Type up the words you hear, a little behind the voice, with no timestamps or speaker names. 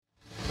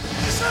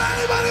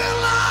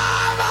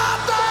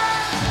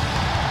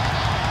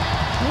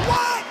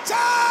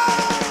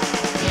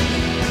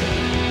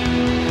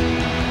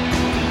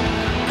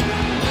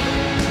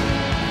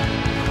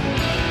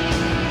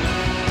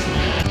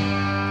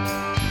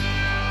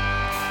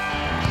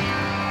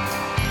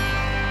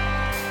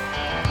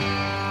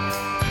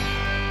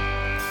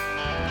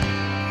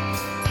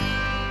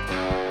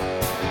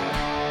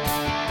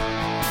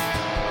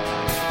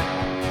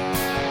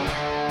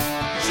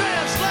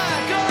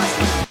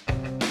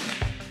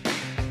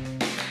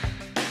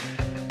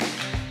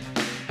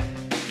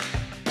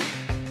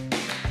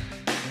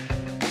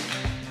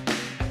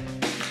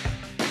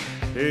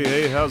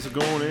Hey, how's it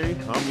going,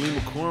 I'm Lee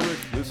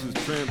McCormick. This is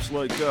Tramps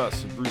Like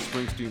Us, a Bruce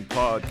Springsteen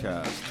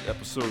podcast,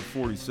 episode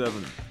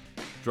 47.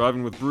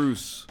 Driving with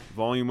Bruce,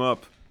 volume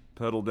up,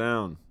 pedal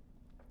down.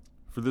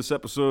 For this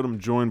episode, I'm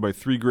joined by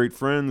three great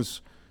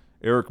friends,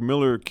 Eric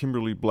Miller,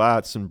 Kimberly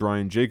Blatz, and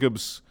Brian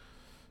Jacobs.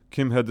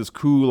 Kim had this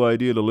cool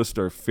idea to list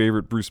our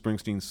favorite Bruce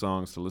Springsteen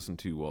songs to listen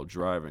to while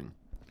driving.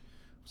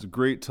 It was a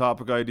great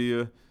topic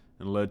idea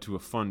and led to a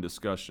fun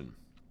discussion.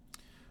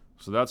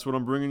 So that's what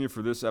I'm bringing you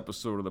for this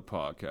episode of the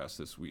podcast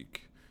this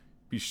week.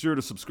 Be sure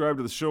to subscribe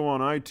to the show on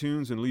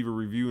iTunes and leave a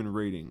review and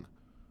rating.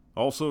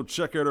 Also,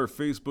 check out our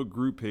Facebook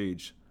group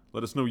page.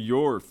 Let us know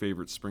your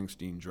favorite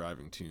Springsteen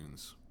driving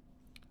tunes.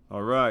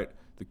 All right,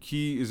 the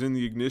key is in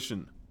the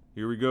ignition.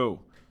 Here we go.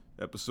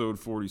 Episode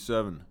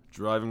 47,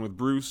 Driving with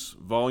Bruce,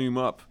 volume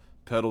up,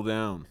 pedal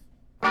down.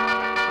 Riding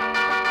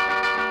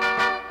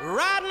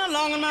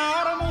along in my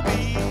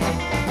automobile,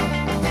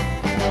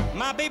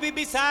 my baby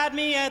beside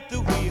me at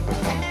the wheel.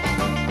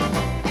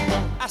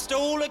 I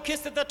stole a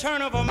kiss at the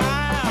turn of a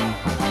mile,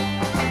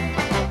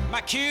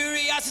 my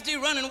curiosity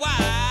running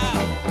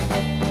wild,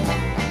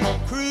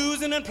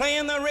 cruising and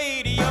playing the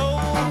radio,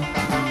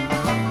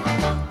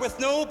 with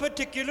no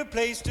particular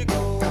place to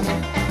go.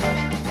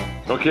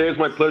 Okay, it's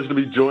my pleasure to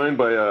be joined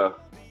by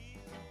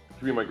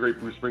three of my great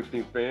Bruce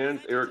Springsteen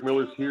fans. Eric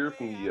Miller's here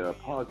from the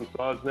Pods and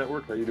Sods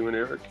Network. How you doing,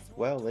 Eric?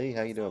 Well, Lee,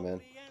 how you doing, man?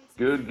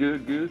 Good.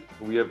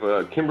 We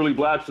have Kimberly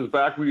Blatz is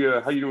back. How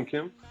you doing,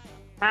 Kim?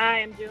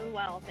 Hi, I'm doing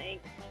well,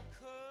 thanks.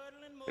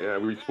 Yeah,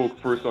 we spoke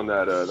first on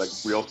that,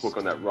 we all spoke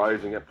on that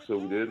Rising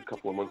episode we did a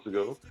couple of months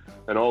ago.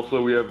 And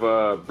also we have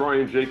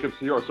Brian Jacobs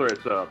here. Oh, sorry,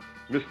 it's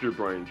Mr.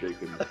 Brian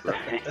Jacobs.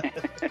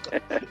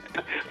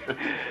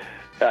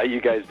 How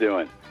you guys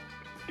doing?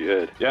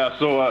 Good. Yeah,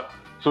 so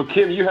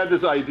Kim, you had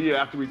this idea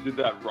after we did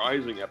that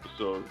Rising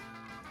episode.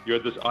 You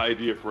had this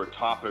idea for a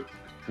topic.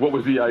 What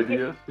was the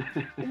idea?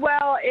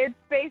 Well, it's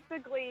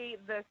basically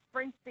the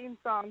Springsteen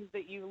songs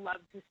that you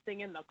love to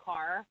sing in the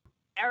car.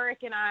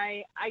 Eric and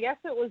I guess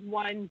it was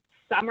one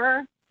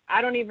summer.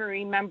 I don't even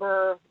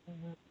remember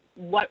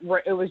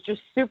it was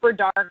just super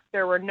dark.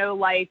 There were no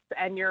lights,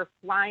 and you're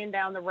flying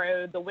down the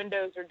road. The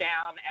windows are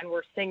down, and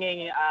we're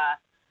singing a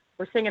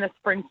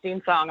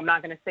Springsteen song. I'm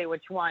not going to say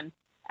which one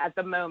at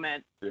the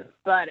moment. Yeah.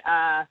 But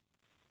I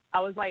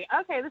was like,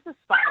 okay, this is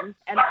fun.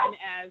 And then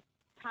as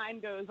time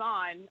goes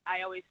on,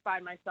 I always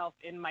find myself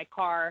in my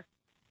car,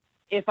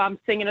 if I'm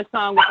singing a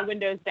song with the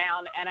windows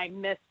down and I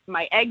miss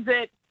my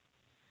exit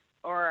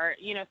or,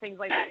 things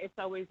like that, it's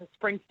always a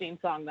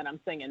Springsteen song that I'm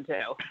singing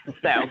to.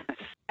 So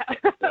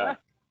yeah.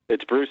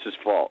 It's Bruce's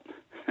fault.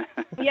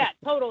 Yeah,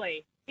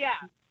 totally. Yeah,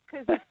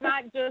 because it's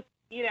not just,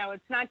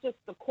 it's not just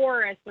the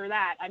chorus or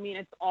that. I mean,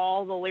 it's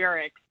all the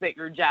lyrics that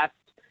you're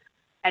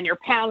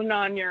pounding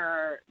on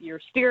your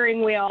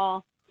steering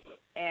wheel,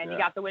 and you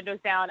got the windows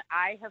down.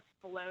 I've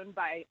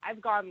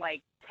gone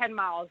like 10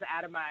 miles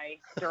out of my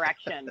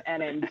direction,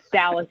 and in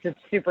Dallas,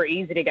 it's super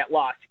easy to get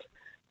lost.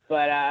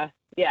 But,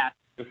 yeah,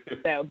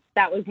 so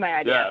that was my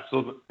idea.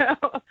 So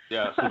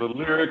the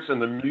lyrics and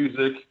the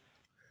music,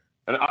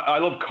 and I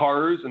love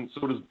cars, and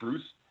so does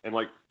Bruce, and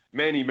like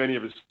many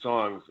of his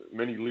songs,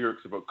 many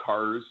lyrics about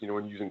cars,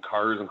 when using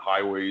cars and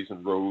highways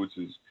and roads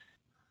is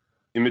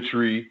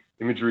imagery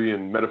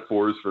and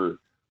metaphors for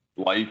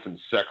life and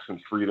sex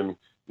and freedom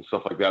and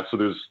stuff like that. So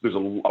there's a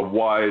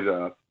wide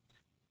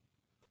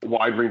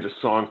range of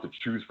songs to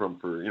choose from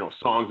for,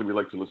 songs that we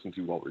like to listen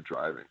to while we're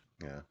driving.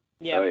 Yeah.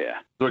 Oh,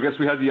 yeah. So I guess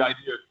we had the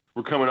idea,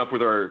 we're coming up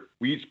with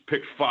we each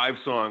picked 5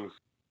 songs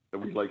that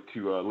we'd like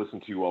to listen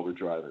to while we're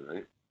driving,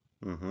 right?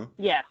 Mm-hmm.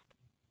 Yes.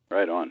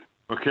 Right on.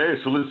 Okay,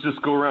 so let's just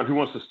go around. Who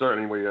wants to start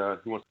anyway?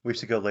 We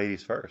should go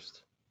ladies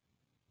first.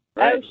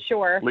 Right. Oh,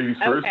 sure. Ladies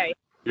first? Okay.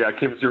 Yeah,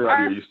 Kim, it's your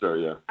idea. You start,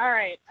 yeah. All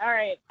right.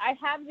 I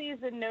have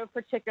these in no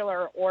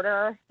particular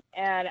order,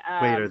 and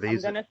Wait, I'm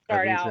going to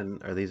start out.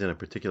 Are these in a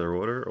particular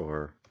order,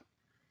 or?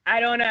 I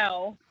don't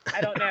know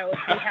if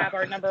we have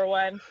our number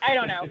one. I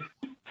don't know.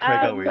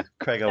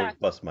 Craig always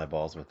busts my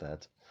balls with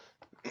that.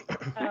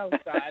 Oh,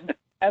 God.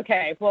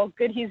 Okay, well,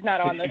 good he's not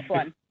on this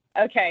one.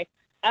 Okay,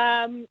 so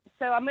I'm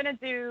going to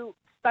do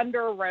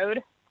Thunder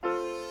Road.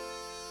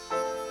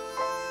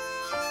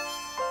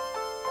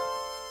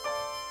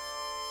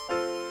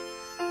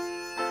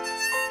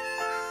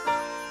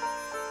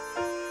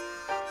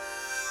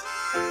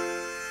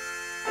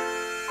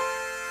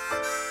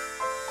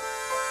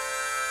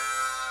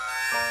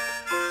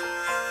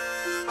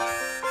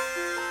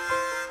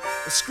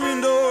 The screen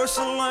door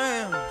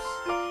slams,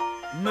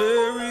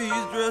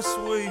 Mary's dress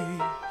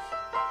waves.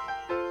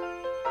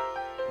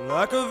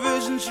 Like a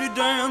vision she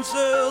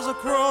dances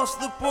across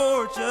the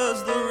porch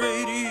as the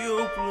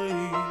radio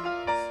plays.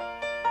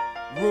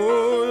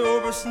 Roy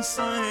Orbison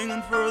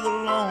singing for the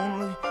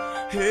lonely.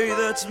 Hey,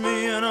 that's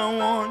me and I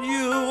want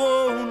you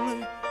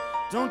only.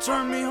 Don't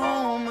turn me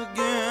home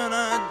again,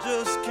 I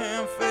just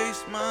can't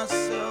face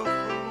myself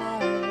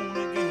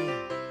alone again.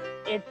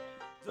 It's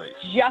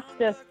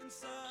just a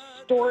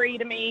story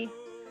to me.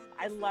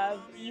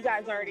 You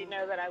guys already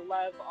know that I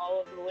love all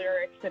of the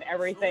lyrics and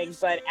everything,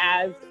 but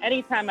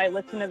anytime I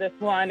listen to this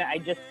one, I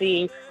just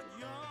see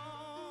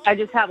I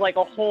just have like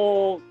a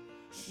whole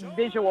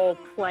visual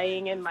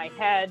playing in my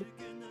head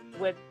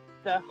with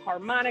the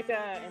harmonica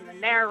and the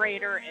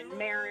narrator and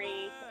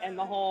Mary and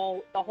the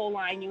whole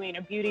line, you ain't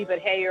a beauty, but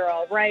hey, you're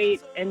all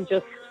right. And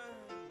just,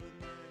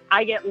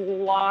 I get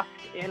lost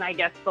in, I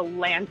guess, the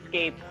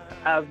landscape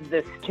of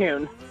this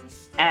tune.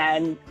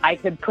 And I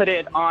could put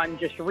it on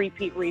just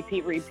repeat,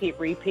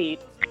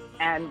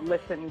 and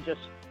listen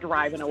just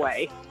driving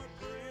away.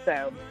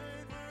 So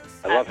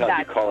I love how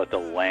you call it the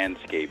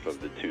landscape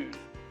of the tune.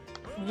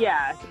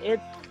 Yeah,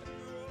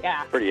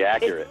 Pretty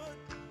accurate.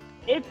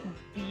 It's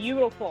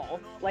beautiful.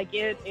 Like,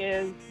 it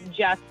is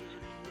just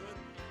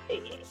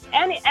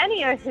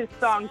any of his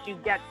songs, you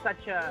get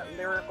such a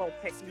lyrical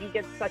picture. You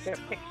get such a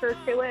picture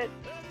to it.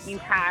 You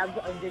have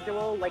a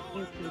visual, like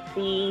you can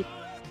see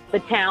the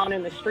town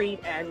and the street,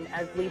 and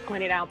as Lee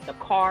pointed out, the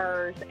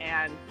cars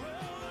and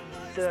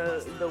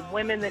the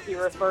women that he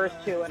refers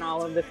to in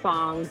all of the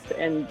songs,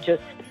 and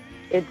just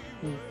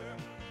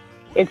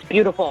it's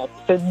beautiful.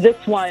 So this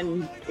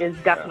one is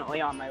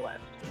definitely on my list.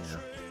 Yeah,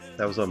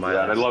 that was on my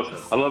Yeah, and list.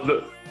 I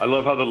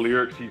love how the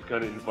lyrics, he's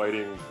kind of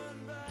inviting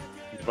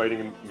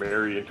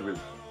Mary into his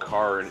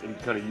car, and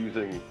he's kind of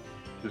using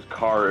his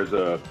car as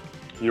a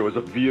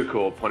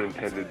vehicle, pun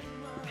intended,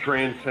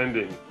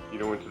 transcending,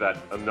 into that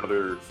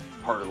another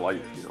part of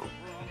life,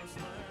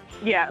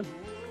 Yeah.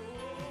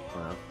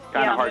 Wow.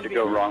 Kind Yeah, of hard to maybe.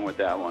 go wrong with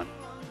that one.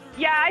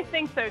 Yeah, I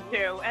think so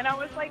too. And I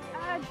was like,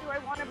 do I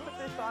want to put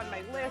this on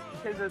my list?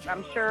 Because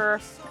I'm sure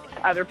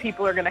other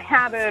people are going to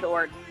have it,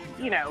 or,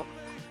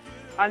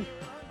 on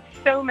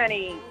so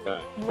many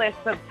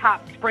lists of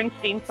top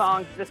Springsteen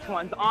songs, this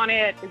one's on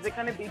it. Is it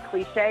going to be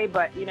cliche?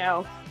 But,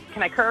 can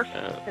I curse?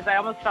 Because I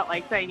almost felt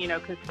like saying,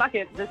 because fuck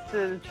it, this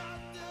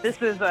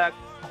is a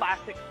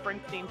classic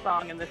Springsteen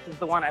song, and this is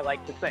the one I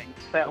like to sing.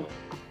 So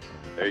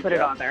There you put go.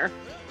 it on there.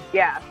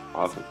 Yeah.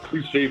 Awesome.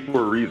 Cliche for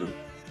a reason.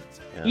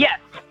 Yeah. Yes.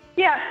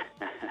 Yeah.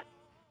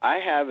 I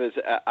have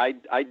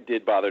I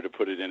did bother to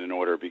put it in an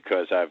order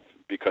because I've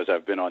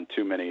been on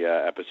too many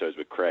episodes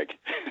with Craig.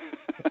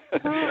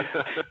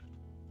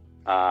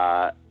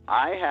 I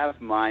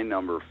have my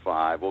number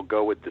 5. We'll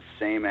go with the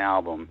same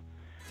album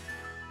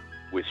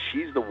with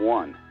 "She's the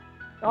One."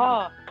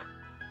 Oh.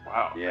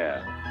 Wow.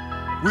 Yeah.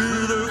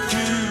 With her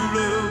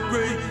killer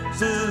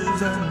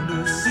graces and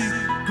her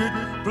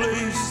secret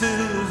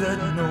places that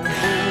no more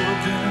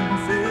can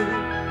fill.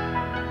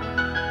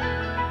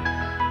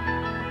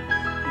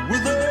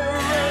 With her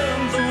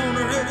arms on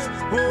her hips,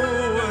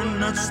 oh,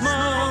 and that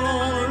smile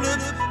on her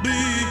lips,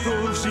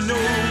 because she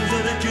knows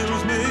that it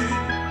kills me.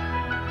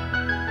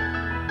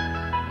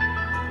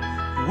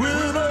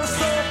 With her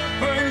soft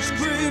French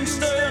cream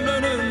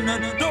standing in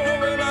that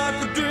doorway like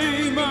a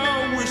dream,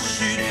 I wish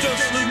she'd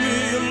just leave me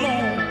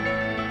alone.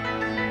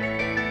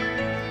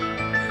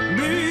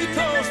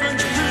 Because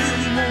French cream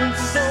won't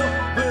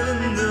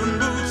soften them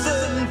boots,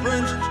 and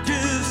French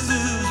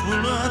kisses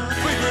will not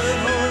break that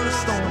heart of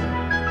stone.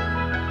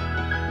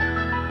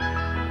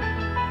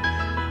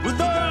 With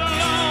her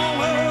long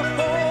hair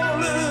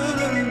falling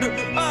and her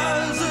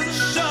eyes that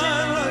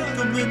shine like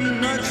a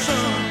midnight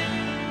sun.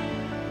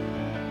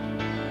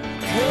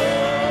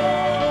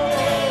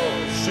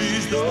 Whoa,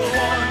 she's the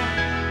one.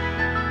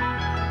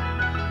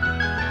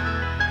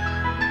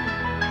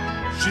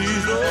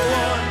 She's the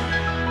one.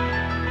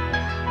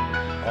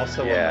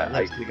 Also Yeah, on my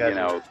list, I-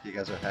 you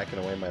guys are hacking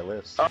away my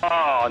list.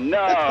 Oh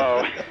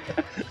no,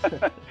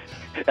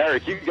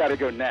 Eric, you got to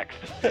go next.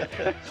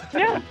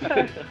 Yeah.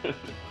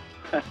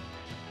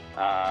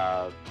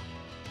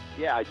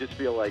 Yeah, I just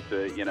feel like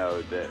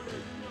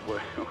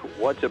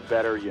what's a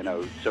better,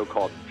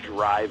 so-called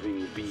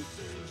driving beat,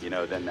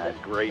 than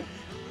that great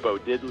Bo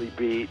Diddley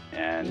beat,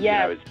 and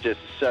Yes. it's just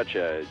such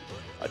a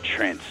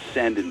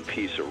transcendent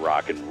piece of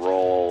rock and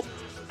roll.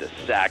 The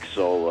sax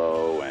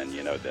solo, and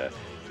the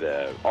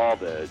all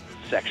the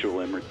sexual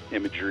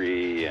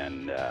imagery,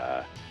 and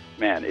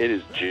man, it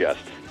is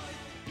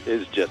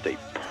just a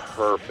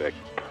perfect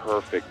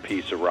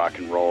piece of rock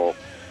and roll.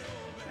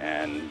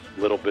 And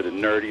a little bit of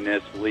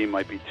nerdiness. Lee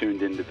might be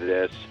tuned into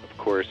this. Of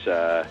course,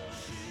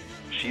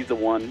 She's the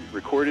One,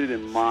 recorded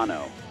in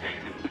mono.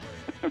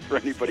 For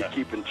anybody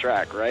keeping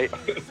track, right?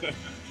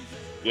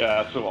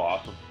 Yeah, that's so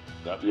awesome.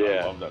 I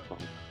love that song.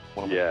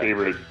 One of my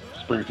favorite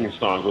Springsteen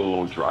songs, let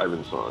alone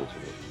driving songs.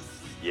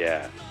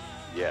 Yeah,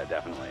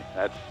 definitely.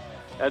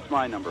 That's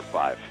my number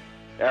 5.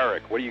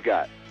 Eric, what do you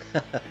got?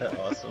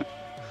 Awesome.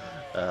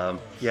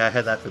 Yeah, I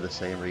had that for the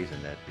same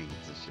reason. That beat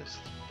is just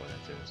what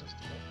it is.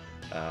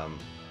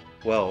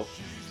 Well,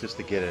 just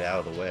to get it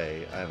out of the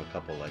way, I have a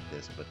couple like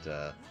this,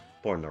 but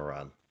Born to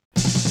Run.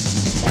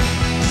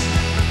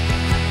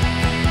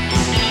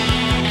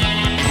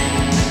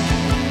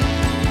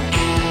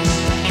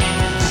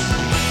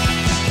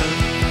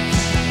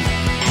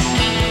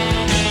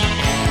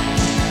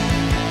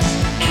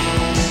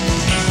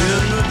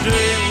 In the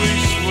day we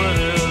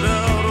sweated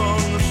out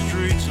on the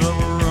streets of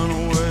a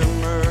runaway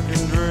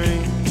American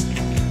dream.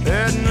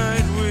 At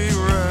night we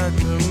ride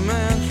to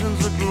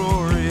mansions of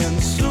glory and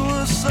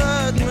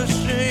suicide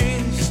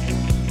machines.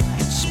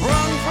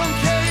 Sprung from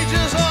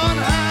cages on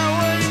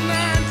Highway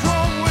 9,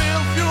 drove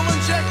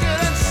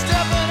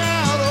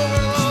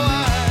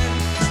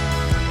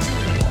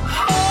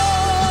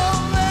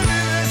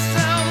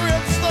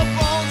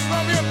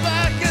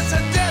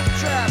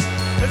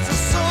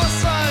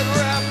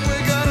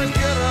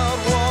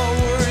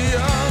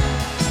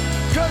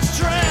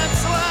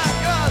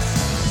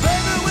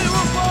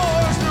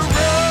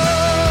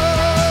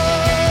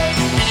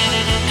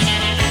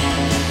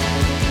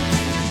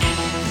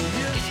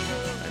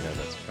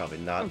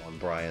not on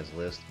Brian's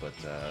list, but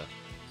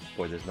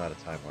boy, there's not a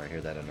time where I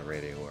hear that on the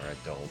radio where I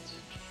don't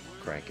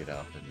crank it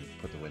up and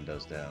put the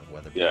windows down,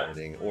 weather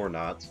permitting or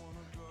not.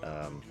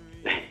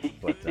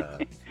 But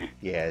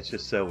yeah, it's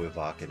just so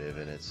evocative,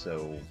 and it's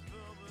so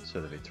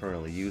sort of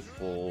eternally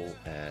youthful,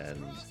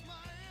 and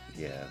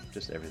yeah,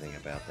 just everything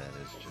about that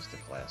is just a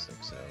classic.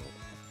 So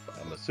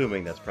I'm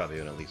assuming that's probably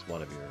on at least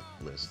one of your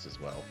lists as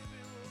well.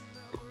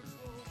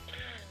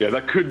 Yeah,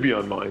 that could be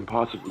on mine,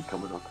 possibly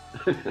coming up.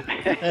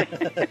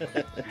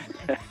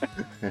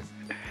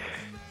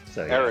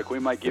 So, yeah. Eric, we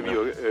might give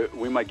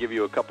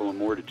you a couple of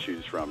more to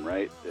choose from,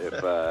 right?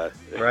 If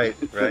right.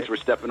 Since we're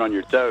stepping on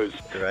your toes.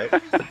 Right.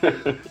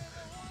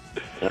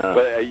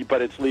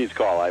 But it's Lee's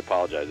call. I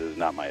apologize. This is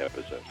not my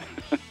episode.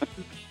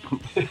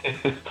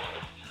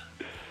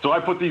 So I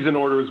put these in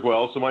order as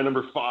well. So my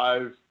number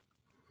 5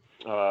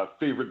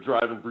 favorite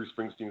driving Bruce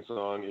Springsteen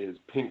song is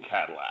Pink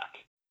Cadillac.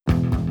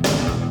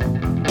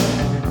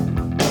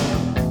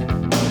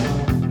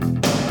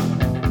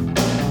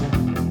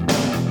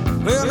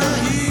 Well, now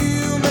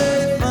you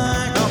may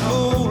think I'm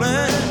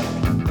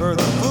fooling for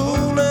the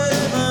foolish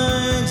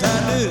things I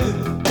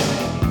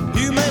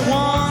do. You may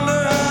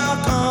wonder how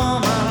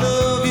come I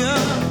love you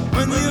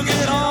when you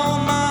get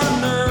on my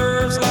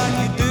nerves like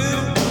you do.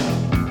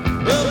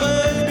 Well,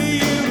 baby,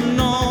 you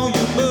know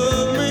you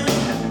love me.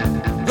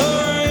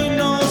 There ain't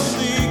no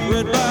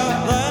secret about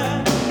that.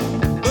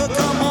 But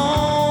come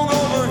on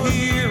over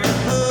here and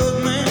hug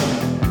me.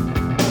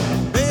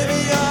 Baby,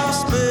 I'll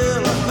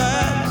spill a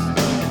fact.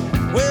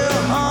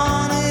 Well,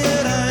 honey,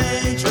 it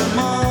ain't your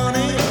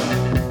money,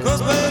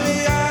 'cause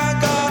baby, I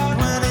got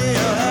plenty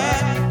of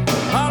that.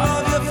 I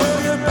love you for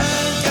your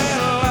pink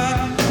Cadillac,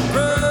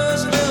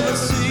 crushed leather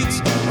seats,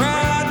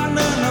 riding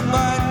in the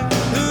back,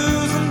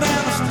 oozing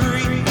down the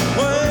street,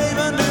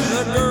 waving to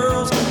the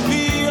girls,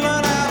 feeling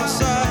out of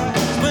sight,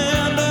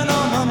 spending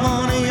all my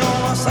money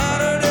on a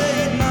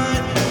Saturday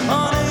night.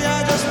 Honey,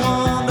 I just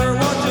wonder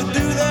what you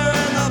do there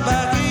in the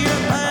back of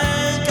your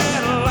pink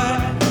Cadillac,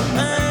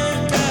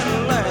 pink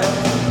Cadillac.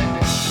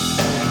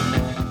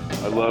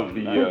 I love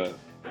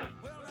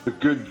the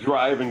good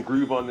drive and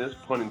groove on this,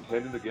 pun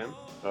intended again.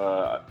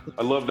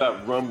 I love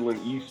that rumbling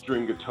E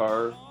string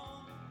guitar,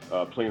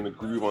 playing the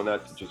groove on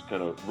that just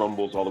kind of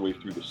rumbles all the way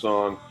through the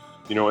song,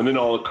 and then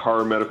all the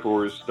car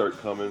metaphors start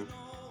coming.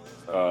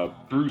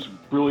 Bruce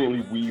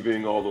brilliantly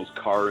weaving all those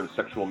car and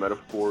sexual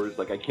metaphors.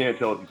 Like, I can't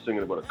tell if he's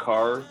singing about a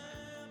car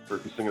or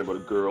if he's singing about a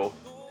girl,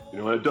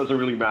 and it doesn't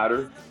really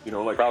matter,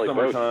 like Probably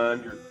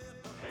summertime.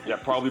 Yeah,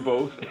 probably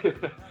both.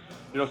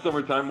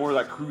 Summertime, more of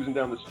that cruising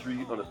down the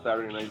street on a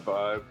Saturday night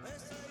vibe.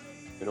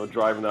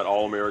 Driving that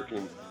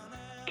all-American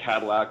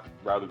Cadillac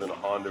rather than a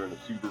Honda and a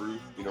Subaru.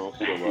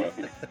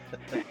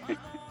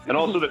 And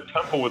also the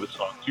tempo of the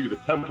song too. The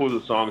tempo of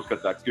the song's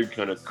got that good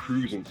kind of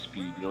cruising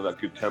speed. That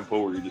good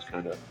tempo where you're just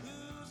kind of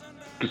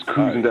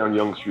cruising down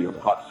Yonge Street on a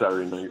hot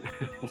Saturday night,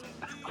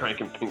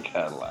 cranking Pink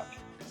Cadillac.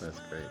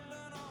 That's great.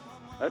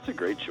 That's a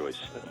great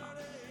choice.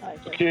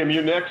 So Cam,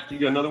 you're next. You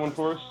got another one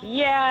for us?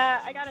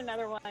 Yeah, I got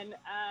another one.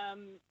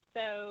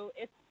 So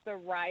it's The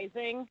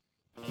Rising.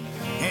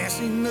 Can't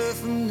see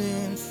nothing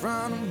in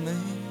front of me.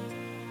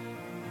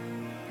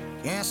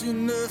 Can't see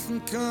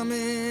nothing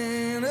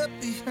coming up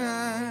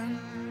behind.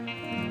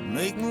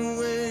 Make my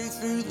way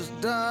through this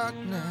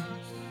darkness.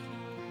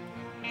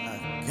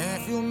 I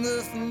can't feel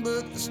nothing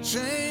but this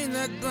chain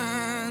that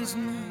binds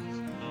me.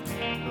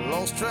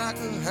 Lost track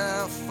of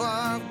how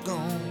far I've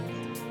gone.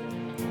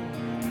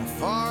 How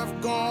far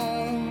I've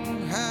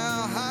gone,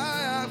 how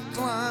high I've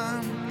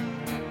climbed.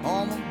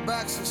 On my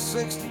back's a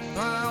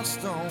 60-pound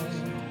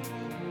stone.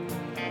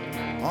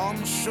 On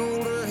my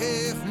shoulder,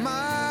 half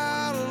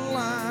mile of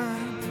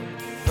line.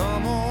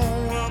 Come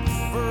on up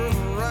for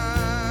the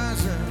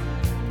rising.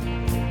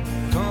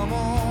 Come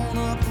on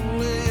up and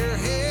lay your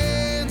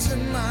hands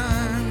in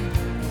mine.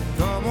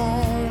 Come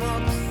on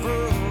up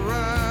for the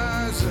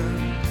rising.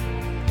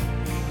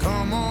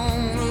 Come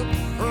on up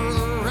for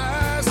the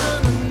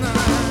rising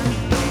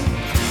tonight.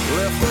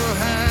 Left the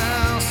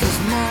house this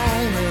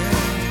morning.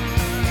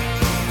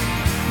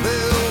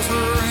 Bells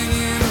were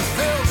ringing and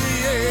filled the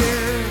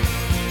air.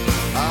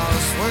 I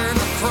was swearing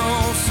the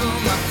cross of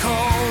my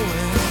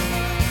calling.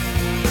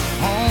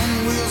 On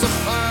wheels of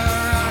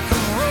fire, I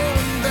come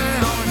rolling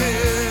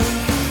downhill.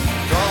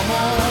 Come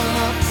on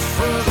up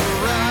for the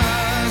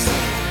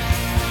rising.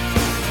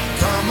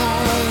 Come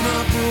on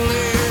up and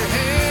lay your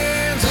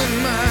hands in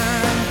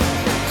mine.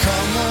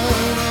 Come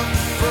on up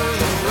for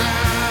the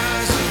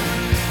rising.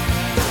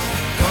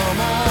 Come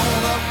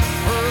on up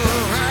for the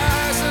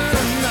rising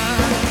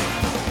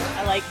tonight.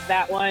 I like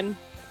that one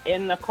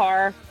in the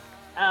car.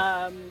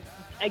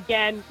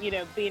 Again,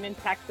 being in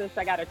Texas,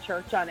 I got a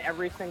church on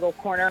every single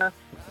corner.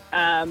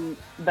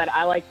 But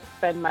I like to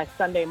spend my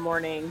Sunday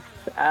mornings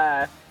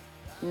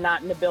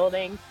not in the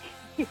building,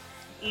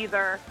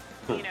 either,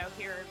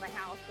 here in my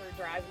house or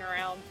driving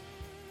around.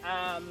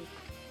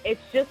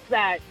 It's just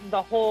that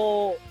the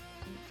whole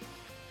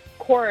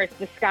chorus,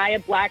 the sky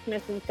of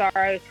blackness and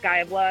sorrow, sky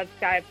of love,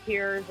 sky of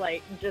tears,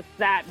 like just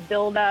that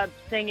build up,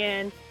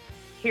 singing,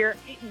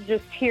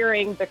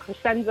 hearing the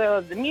crescendo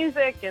of the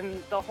music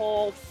and the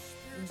whole,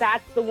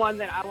 that's the one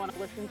that I want to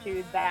listen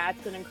to.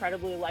 That's an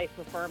incredibly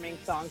life-affirming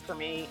song for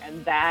me.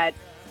 And that,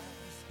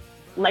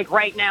 like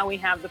right now we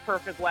have the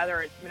perfect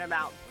weather. It's been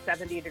about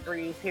 70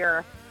 degrees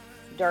here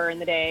during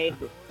the day.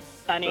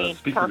 Sunny,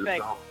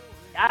 perfect.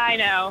 I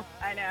know.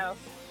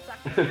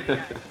 You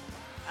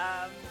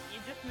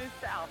just moved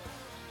south.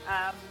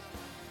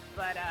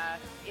 But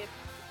it's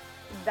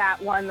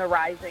that one, The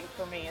Rising,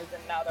 for me is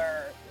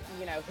another,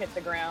 hit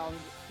the ground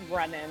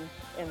running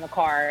in the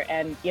car.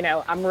 And,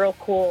 I'm real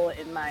cool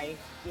in my,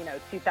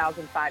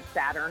 2005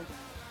 Saturn.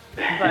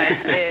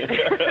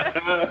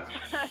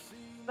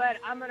 But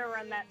I'm going to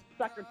run that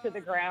sucker to the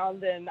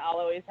ground, and I'll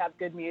always have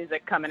good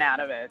music coming out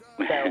of it.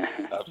 So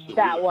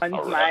that one's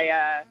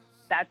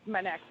that's my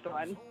next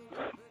one.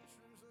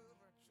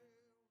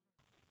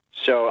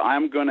 So my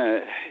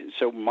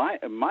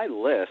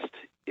list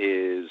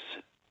is,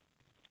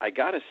 I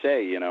gotta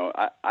say,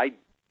 I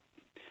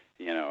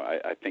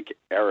think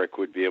Eric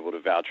would be able to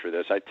vouch for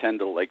this. I tend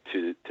to like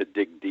to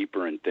dig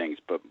deeper in things,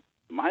 but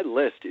my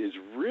list is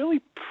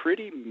really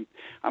pretty,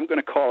 I'm going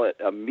to call it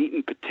a meat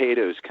and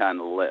potatoes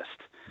kind of list.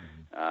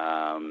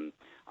 I'm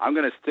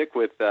going to stick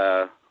with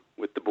the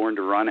Born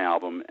to Run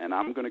album, and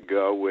I'm going to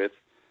go with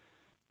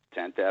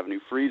 10th Avenue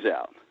Freeze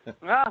Out.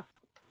 Ah.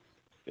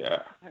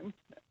 Yeah.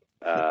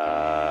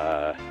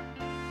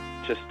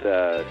 Just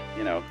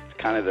it's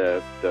kind of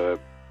the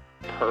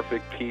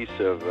perfect piece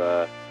of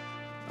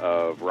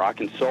rock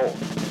and soul.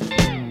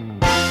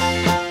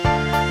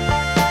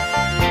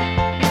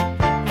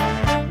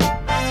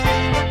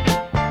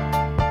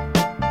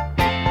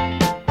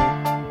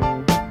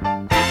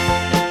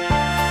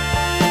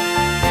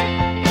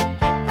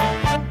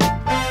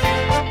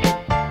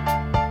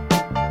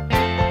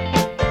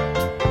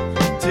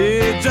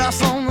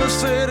 Teardrops on the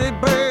city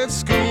bed,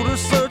 scooter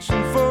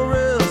searching for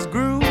his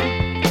groove.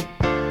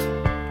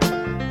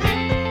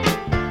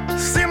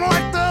 Seem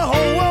like the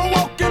whole world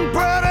walking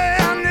pretty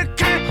and you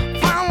can't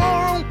find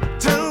more room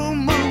to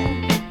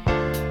move.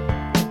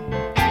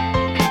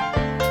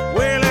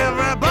 Well,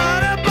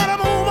 everybody better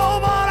move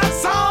over that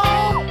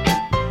song,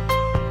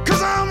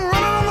 'cause I'm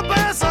running on the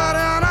bad side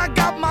and I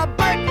got my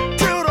back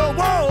to the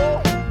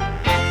wall.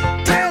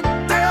 Tell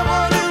the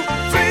devil to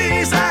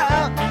freeze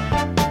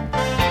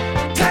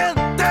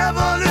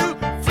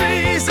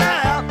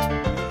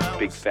out.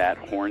 Big fat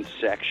horn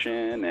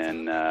section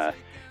and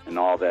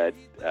all that,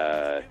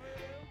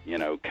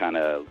 kind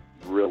of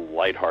real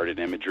lighthearted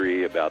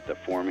imagery about the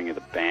forming of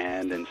the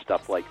band and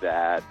stuff like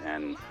that.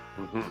 And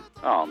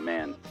oh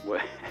man,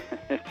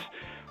 it's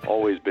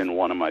always been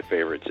one of my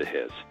favorites of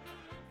his.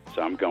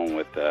 So I'm going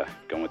with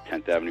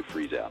 10th Avenue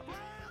Freeze Out.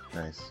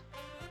 Nice.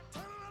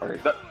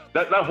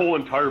 That whole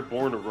entire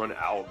Born to Run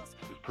album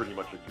is pretty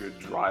much a good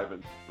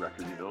driving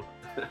record,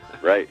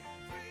 Right.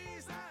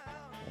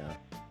 Yeah.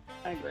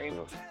 I agree.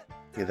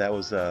 Yeah, that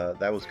was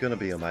going to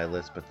be on my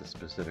list, but the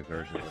specific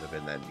version would have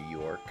been that New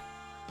York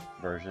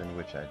version,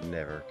 which I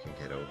never can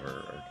get over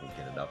or can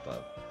get enough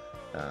of.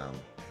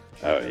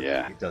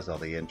 He does all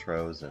the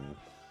intros and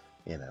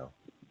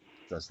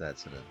does that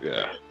sort of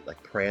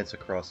like prance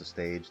across the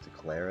stage to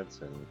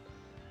Clarence, and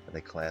they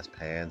clasp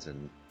hands,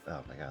 and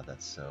oh my God,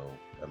 that's so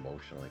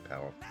emotionally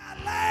powerful.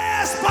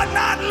 Last but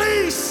not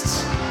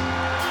least,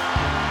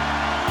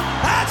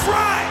 that's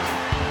right,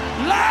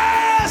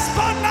 last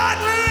but not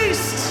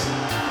least,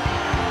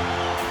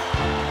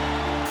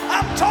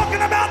 I'm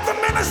talking about the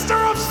Minister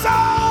of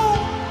Soul,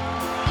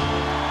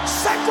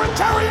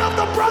 Secretary of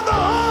the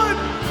Brotherhood.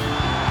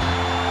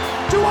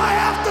 Do I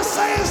have to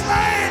say his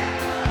name?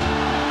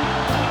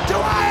 Do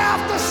I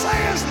have to say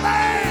his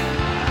name?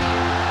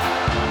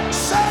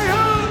 Say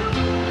who?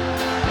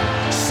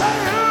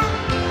 Say who?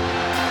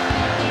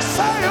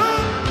 Say who?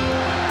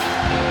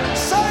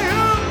 Say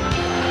who?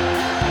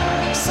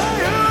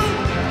 Say who?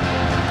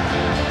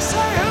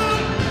 Say who?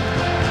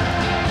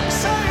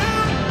 Say who?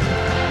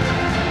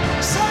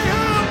 Say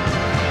who?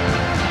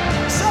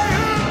 Say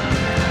who?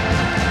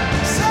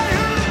 Say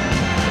who?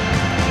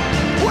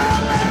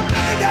 Well, there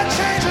made a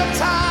change of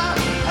time,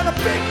 and a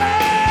big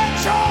man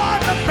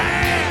joined the band.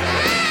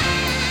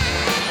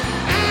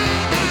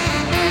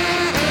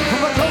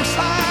 From the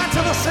coastline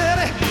to the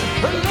city,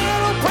 the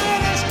little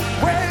British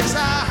waves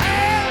our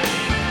hand.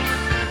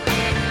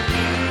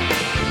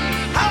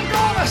 I'm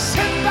gonna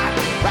sit back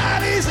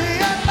right easy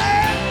and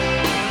land.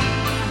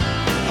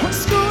 When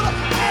Scooter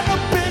and the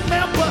big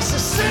man bust a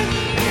sing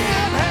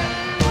in hand.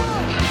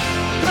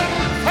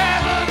 Fifth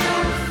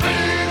Avenue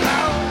Freeze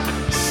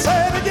Out. Say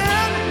it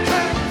again.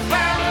 Fifth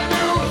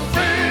Avenue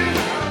Freeze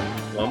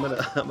Out. Well,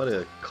 I'm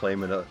gonna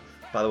claim it up.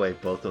 By the way,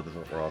 both of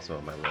them were also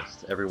on my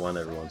list.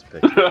 Everyone's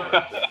picked.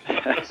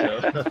 So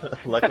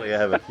luckily, I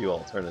have a few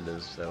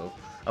alternatives. So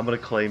I'm gonna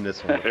claim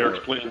this one.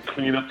 Eric's playing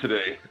clean up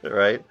today.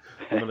 Right?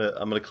 I'm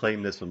gonna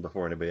claim this one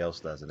before anybody else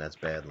does, and that's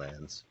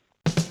Badlands.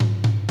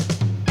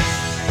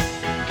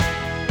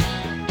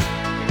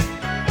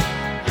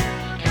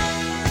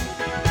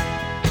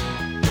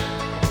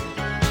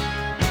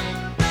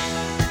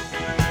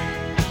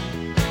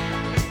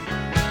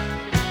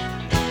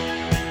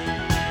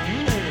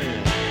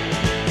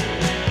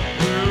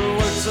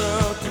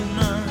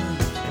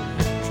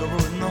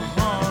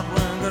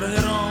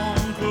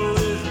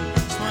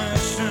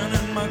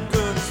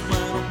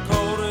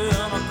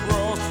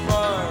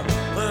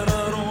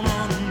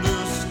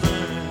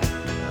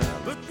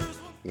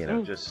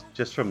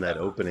 just from that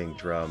opening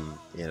drum,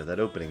 that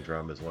opening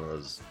drum is one of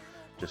those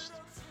just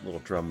little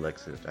drum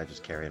licks that I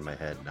just carry in my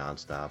head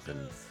nonstop.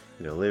 And,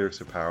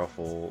 lyrics are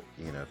powerful.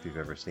 If you've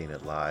ever seen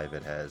it live,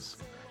 it has,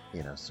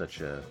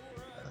 such a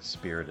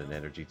spirit and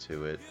energy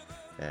to it.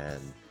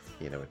 And,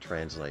 it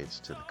translates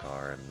to the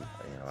car. And,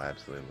 I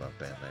absolutely love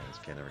Badlands.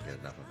 Can't ever get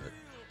enough of it.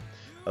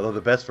 Although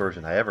the best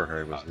version I ever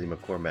heard was Lee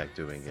McCormack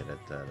doing it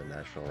at the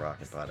National Rock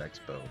and Pod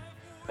Expo.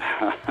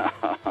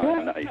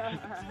 Nice.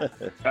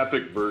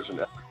 Epic version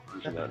that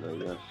night,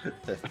 yes.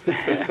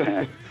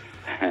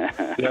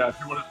 Yeah, if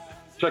you want to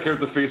check out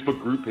the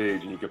Facebook group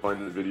page, and you can find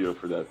the video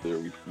for that there.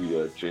 We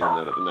jammed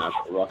that at the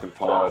National Rock and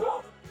Pod.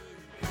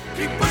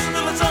 Keep pushing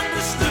till it's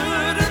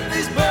understood, and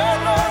these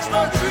bad laws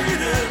start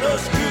treating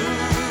us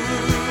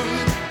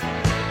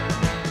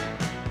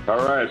good.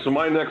 All right, so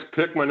my next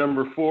pick, my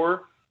number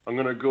 4, I'm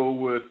going to go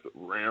with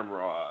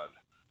Ramrod.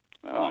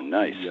 Oh,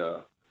 nice.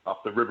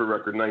 Off the River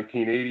record,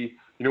 1980.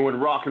 In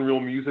rock and roll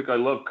music, I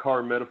love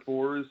car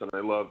metaphors and I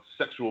love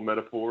sexual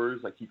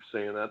metaphors. I keep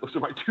saying that. Those are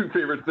my 2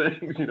 favorite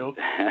things, So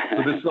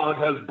this song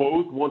has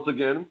both, once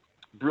again,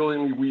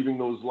 brilliantly weaving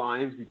those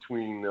lines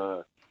between,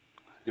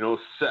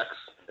 sex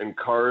and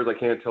cars. I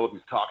can't tell if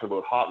he's talking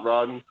about hot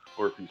rodding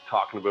or if he's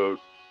talking about,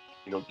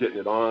 getting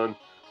it on,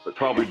 but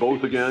probably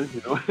both again,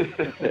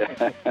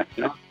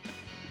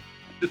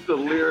 Just the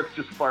lyrics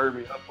just fire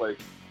me up. Like,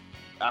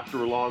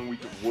 after a long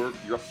week of work,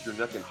 you're up to your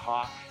neck in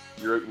hot.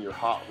 You're out in your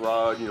hot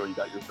rod. You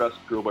got your best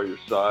girl by your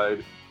side.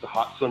 It's a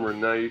hot summer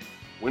night.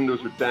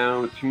 Windows are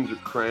down. The tunes are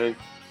cranked.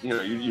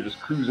 You're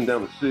just cruising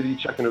down the city,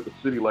 checking out the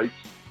city lights.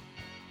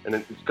 And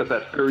it's got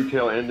that fairy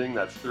tale ending,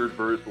 that third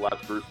verse, the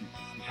last verse.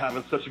 He's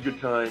having such a good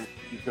time.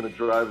 He's going to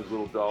drive his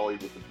little dolly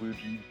with the blue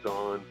jeans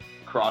on,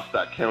 cross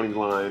that county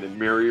line and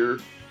marry her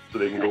so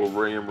they can go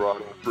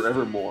ramrodding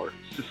forevermore.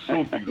 It's just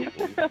so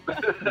beautiful.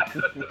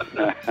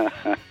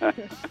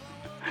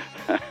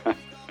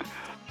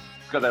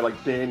 It's got that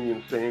like Danny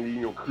and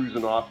Sandy,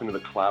 cruising off into the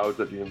clouds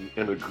at the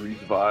end of Grease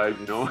vibe,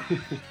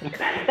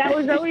 That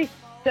was always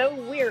so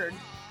weird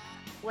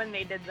when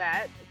they did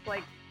that. It's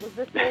like, was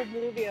this whole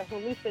movie a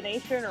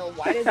hallucination, or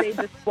why did they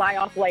just fly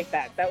off like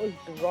that? That was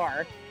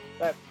bizarre.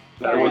 But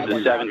that was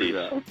the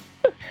 70s.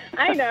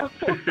 I know.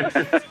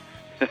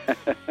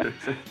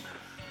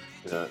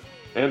 Yeah.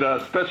 And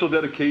a special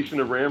dedication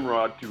to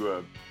Ramrod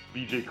to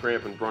BJ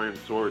Cramp and Brian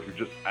Sword, who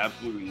just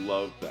absolutely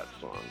love that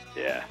song.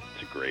 Yeah,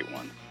 it's a great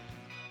one.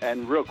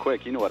 And real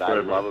quick, you know what I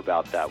love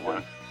about that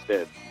one?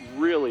 The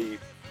really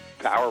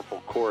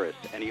powerful chorus,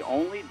 and he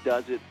only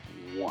does it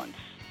once.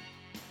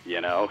 Yeah,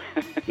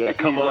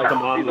 come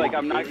on. He's like,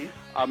 I'm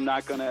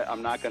not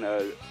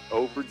gonna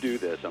overdo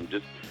this. I'm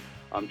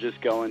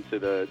just going to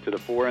the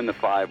 4 and the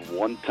 5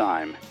 one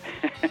time,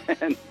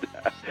 and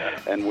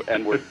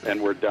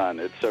we're done.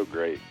 It's so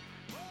great.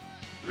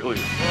 Really.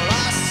 Well,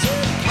 I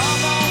said,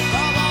 come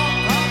on,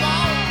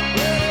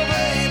 little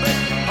baby.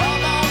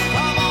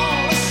 Come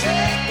on, let's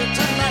shake it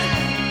tonight.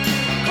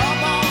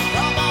 Come on,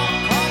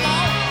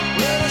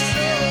 let's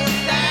show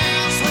it,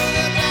 dance with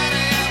your daddy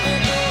and we'll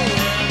go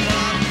and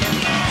rock the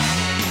night.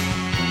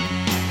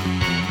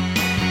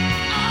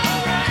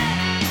 All right.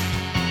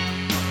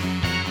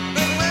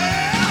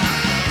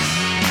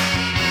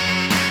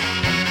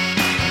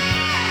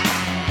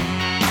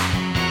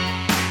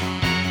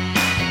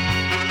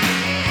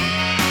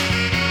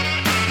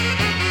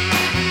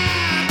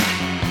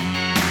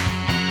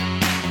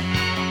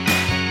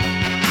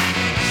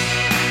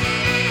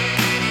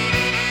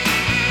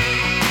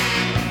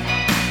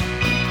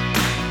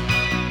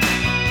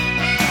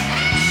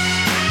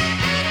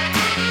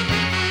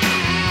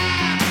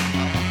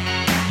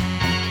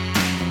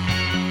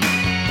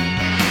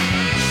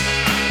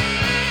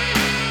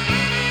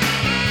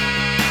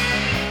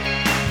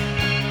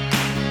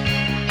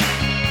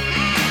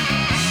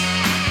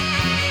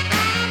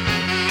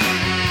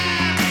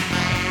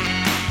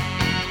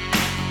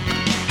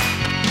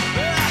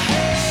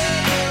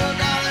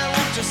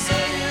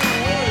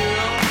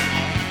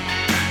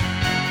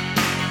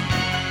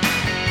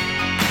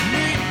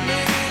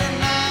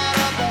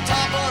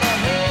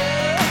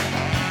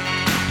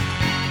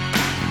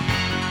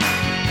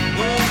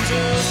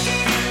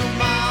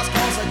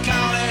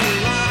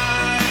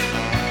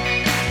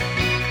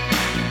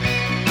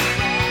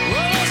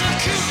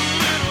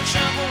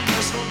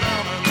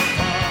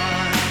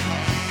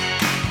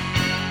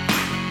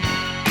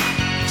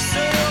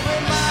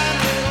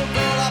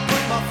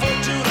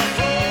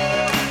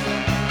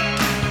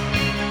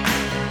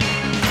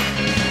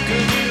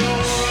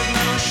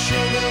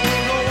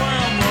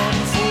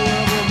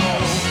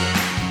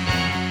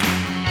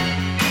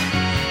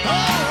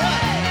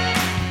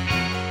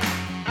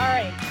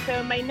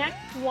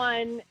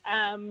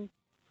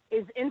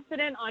 is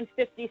Incident on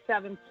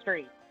 57th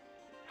Street.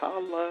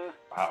 Holla.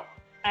 Wow.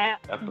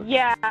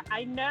 Yeah,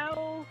 I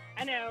know,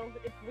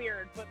 it's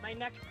weird, but my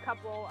next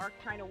couple are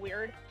kind of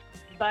weird.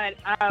 But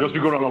you must be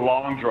going on a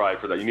long drive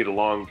for that. You need a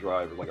long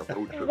drive, like a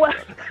road trip. Well,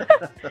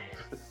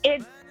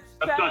 it's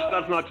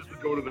that's not just to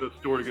go to the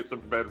store to get some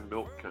better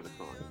milk kind of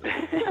song.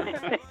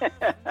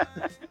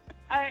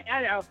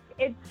 I know.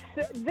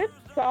 This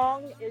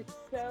song is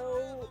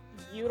so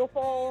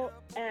beautiful,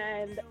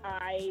 and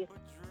I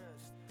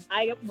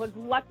was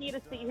lucky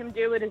to see him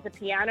do it as a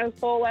piano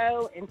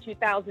solo in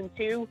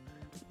 2002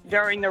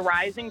 during the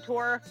Rising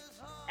tour,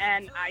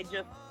 and I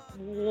just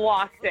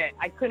lost it.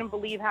 I couldn't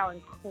believe how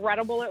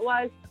incredible it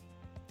was.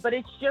 But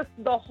it's just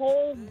the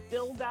whole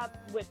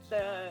build-up with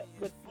the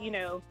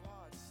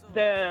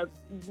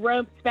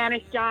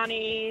Spanish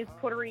Johnny's,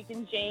 Puerto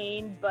Rican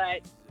Jane,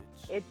 but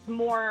it's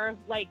more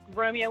like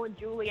Romeo and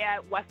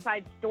Juliet, West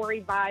Side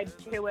Story vibe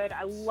to it.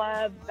 I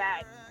love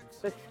that,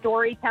 the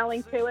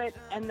storytelling to it,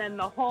 and then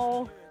the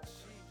whole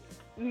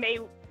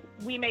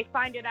we may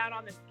find it out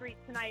on the street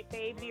tonight,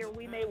 baby, or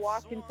we may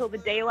walk until the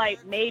daylight,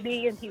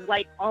 maybe, and he's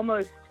like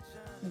almost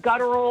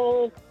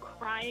guttural,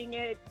 crying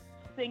it,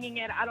 singing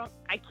it.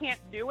 I can't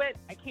do it.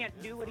 I can't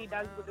do what he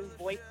does with his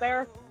voice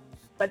there.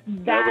 But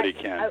nobody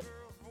can.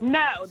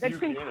 No,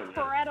 that's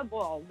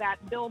incredible, that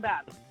build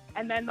up.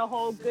 And then the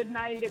whole good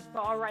night, it's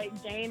all right,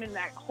 Jane, and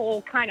that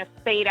whole kind of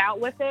fade out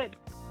with it.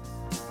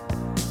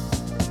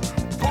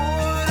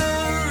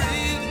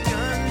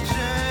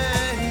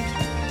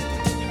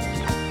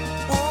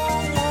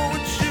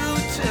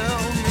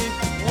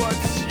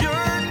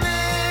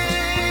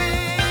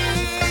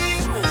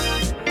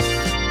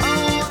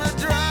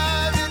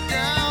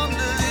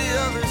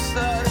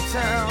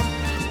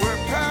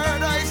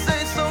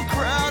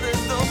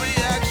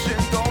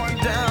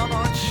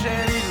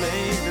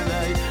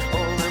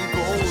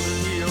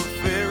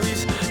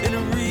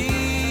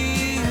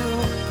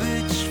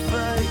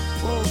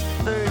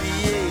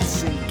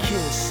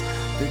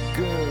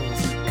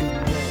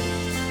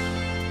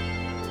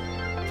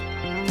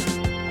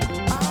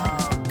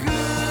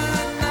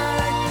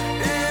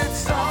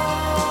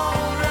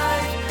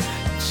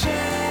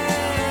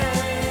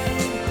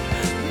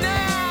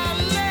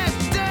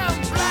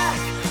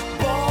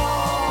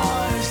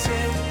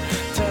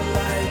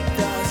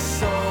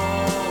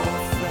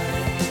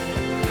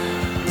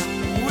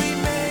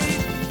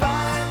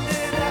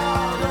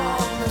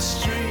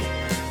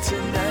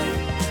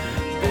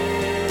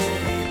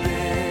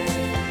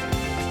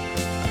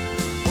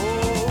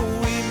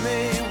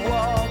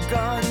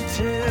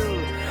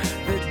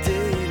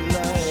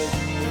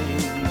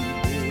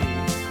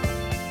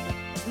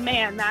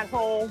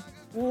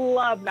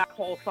 Love that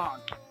whole song.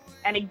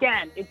 And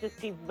again, it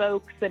just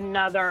evokes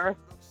another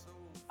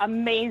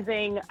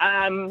amazing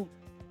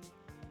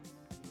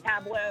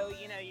tableau.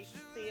 You know, you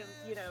can see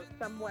him,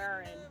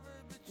 somewhere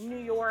in New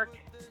York,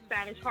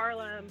 Spanish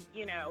Harlem,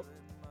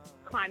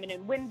 climbing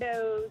in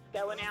windows,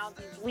 going out,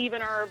 he's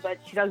leaving her, but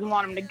she doesn't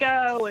want him to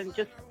go. And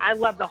just, I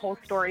love the whole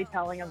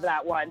storytelling of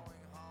that one.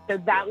 So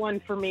that one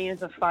for me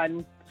is a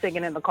fun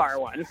singing in the car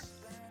one.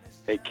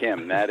 Hey,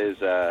 Kim, that is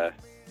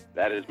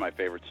my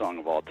favorite song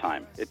of all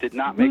time. It did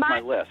not make my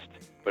list,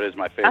 but it's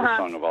my favorite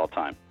song of all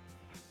time.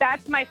 That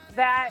is my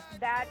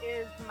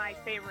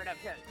favorite of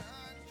his.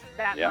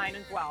 Mine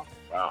as well.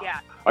 Wow. Yeah.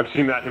 I've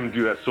seen him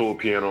do that solo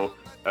piano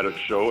at a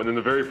show, and then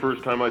the very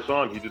first time I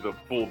saw him, he did a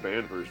full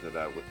band version of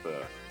that with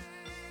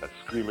that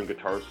screaming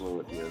guitar solo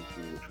at the end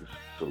too, which was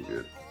so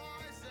good.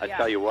 I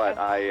tell you what,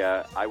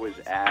 I was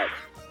at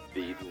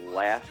the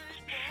last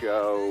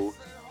show,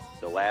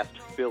 the last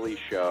Philly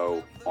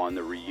show on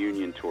the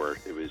reunion tour.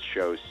 It was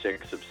show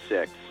 6 of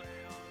 6,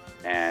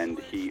 and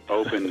he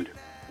opened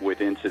with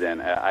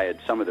Incident. I had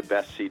some of the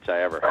best seats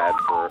I ever had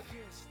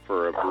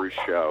for a Bruce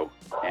show,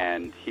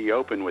 and he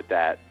opened with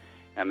that,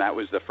 and that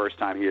was the first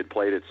time he had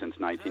played it since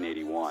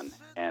 1981,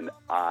 and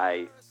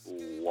I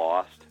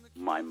lost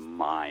my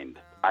mind.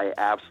 I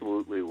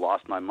absolutely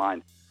lost my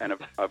mind. And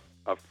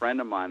a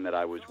friend of mine that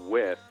I was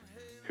with,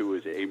 who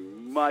was a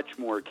much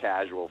more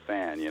casual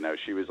fan,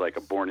 she was like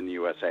a Born in the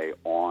USA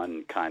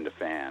on kind of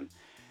fan,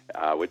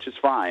 which is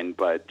fine,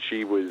 but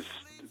she was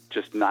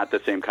just not the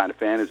same kind of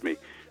fan as me.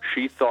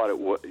 She thought it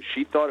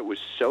was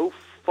so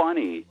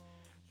funny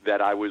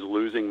that I was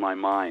losing my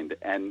mind,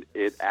 and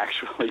it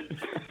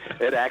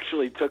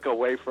actually took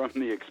away from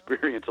the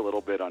experience a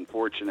little bit,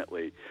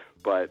 unfortunately.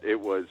 But it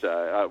was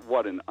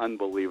what an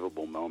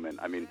unbelievable moment.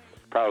 I mean,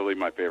 probably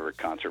my favorite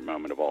concert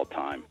moment of all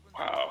time.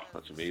 Wow,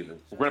 that's amazing.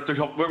 We're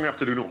gonna have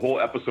to do a whole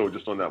episode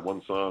just on that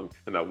one song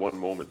and that one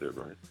moment there,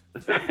 Brian.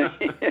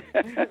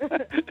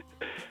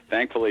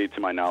 Thankfully, to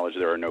my knowledge,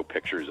 there are no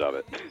pictures of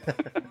it.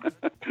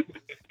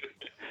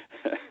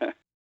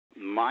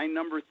 My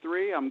number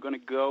 3, I'm going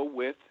to go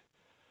with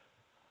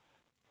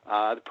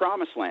The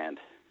Promised Land.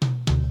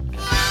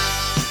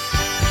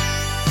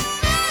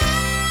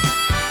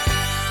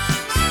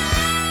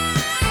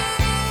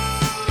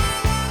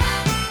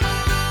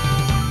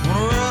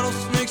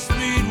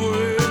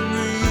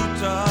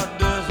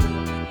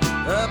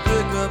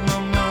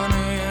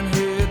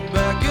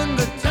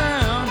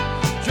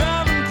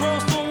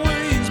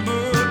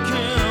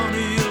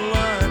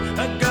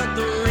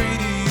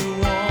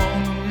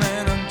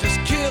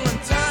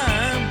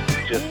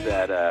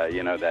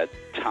 That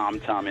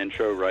tom-tom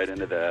intro right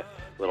into the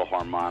little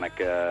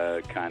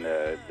harmonica, kind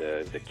of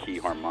the key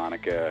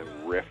harmonica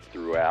riff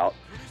throughout.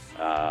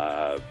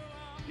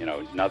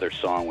 another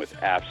song with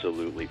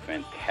absolutely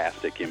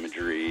fantastic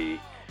imagery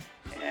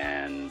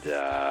and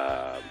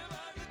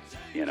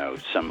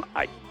some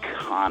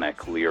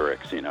iconic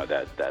lyrics.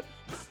 That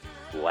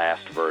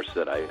last verse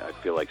that I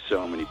feel like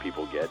so many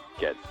people get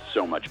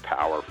so much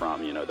power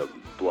from. The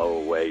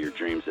blow away your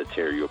dreams that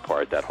tear you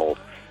apart. That whole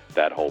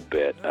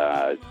bit.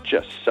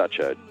 Just such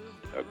a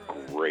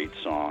great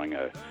song.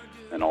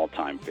 An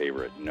all-time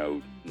favorite.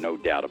 No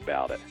doubt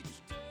about it.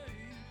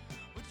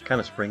 Kind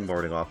of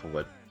springboarding off of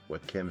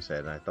what Kim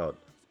said, and I thought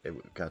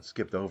it got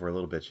skipped over a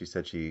little bit. She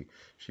said she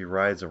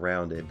rides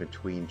around in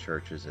between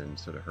churches, and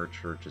sort of her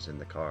church is in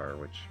the car,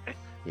 which,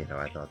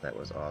 I thought that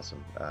was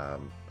awesome.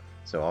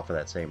 So off of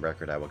that same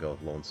record, I will go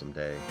with Lonesome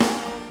Day.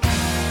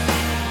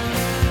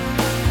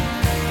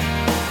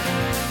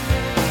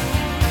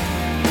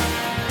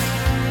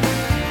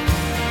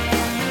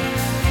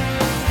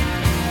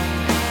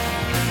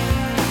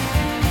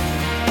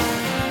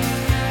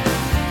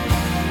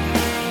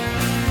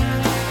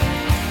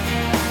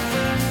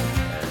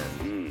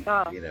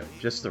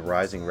 Just the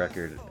Rising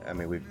record. I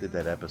mean, we did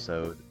that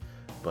episode,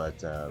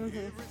 but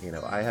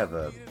I have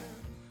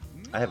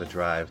a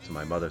drive to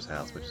my mother's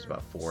house, which is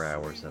about 4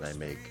 hours that I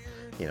make,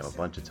 a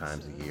bunch of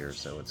times a year.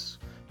 So it's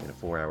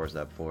 4 hours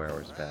up, 4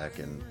 hours back,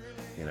 and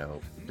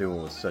doing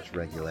it with such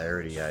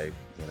regularity, I've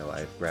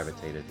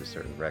gravitated to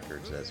certain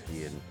records as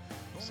being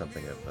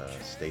something of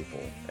a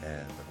staple,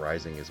 and the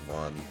Rising is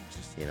one,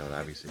 and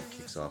obviously it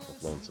kicks off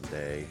with Lonesome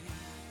Day.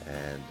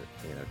 And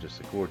just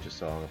a gorgeous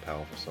song, a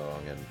powerful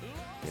song,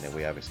 and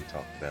we obviously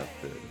talked about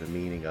the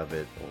meaning of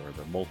it, or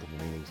the multiple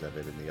meanings of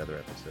it, in the other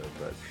episode,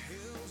 but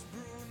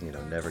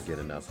never get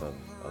enough of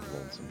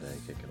Lonesome Day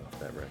kicking off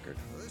that record.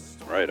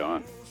 Right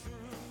on.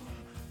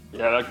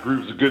 Yeah, that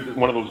groove's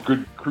one of those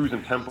good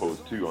cruising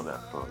tempos too on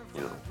that song.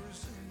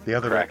 The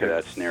other crack record,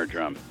 of that snare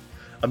drum.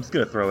 I'm just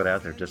gonna throw it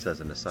out there just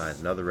as an aside.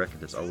 Another record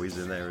that's always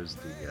in there is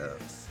the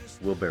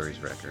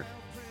Wilburys record.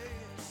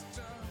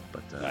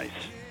 But nice.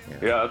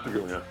 Yeah, that's a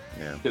good one.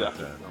 Yeah. Get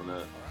after on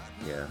that.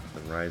 Yeah,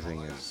 the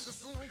Rising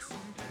is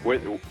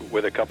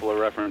with a couple of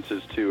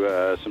references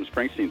to some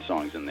Springsteen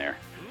songs in there.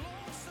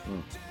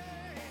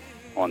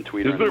 On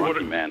Tweeter and the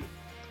Monkey Man.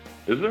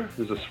 Is there?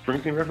 There's a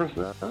Springsteen reference to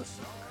that?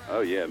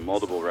 Oh yeah,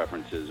 multiple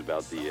references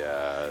about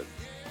the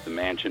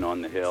mansion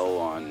on the hill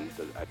on.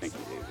 I think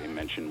they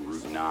mentioned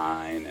Route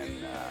 9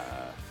 and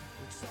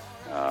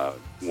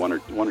one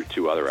or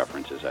two other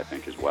references, I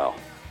think, as well.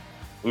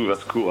 Ooh,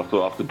 that's cool.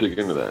 I'll have to dig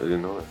into that. I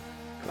didn't know that.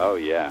 Oh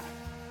yeah.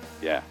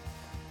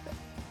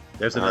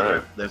 There's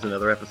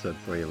another episode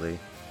for you, Lee.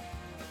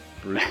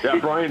 Bruce. Yeah,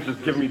 Brian's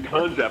just giving me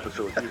tons of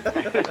episodes.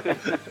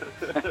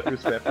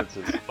 Bruce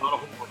references. I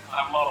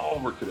have a lot of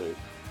homework today.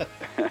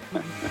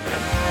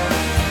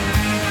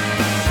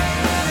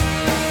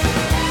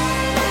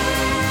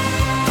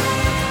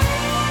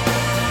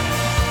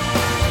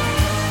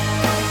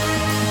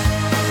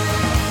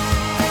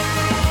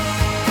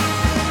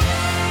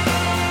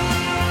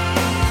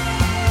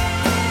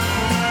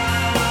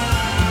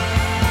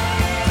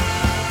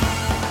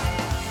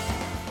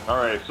 All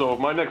right, so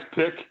my next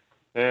pick,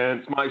 and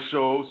it's my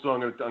show, so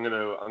I'm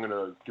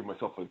gonna give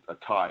myself a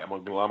tie. I'm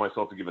gonna allow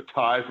myself to give a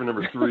tie for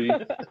number 3.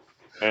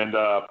 And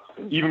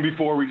even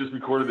before we just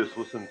recorded this,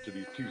 listening to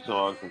these two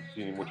songs and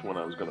seeing which one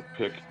I was gonna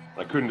pick,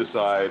 I couldn't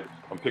decide.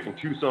 I'm picking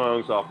 2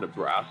 songs off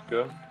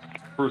Nebraska.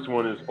 First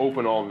one is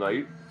 "Open All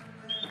Night,"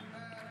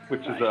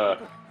 which is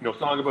a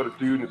song about a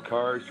dude in his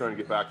car. He's trying to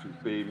get back to his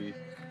baby,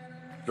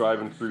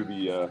 driving through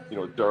the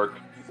dark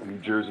New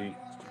Jersey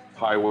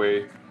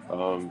highway.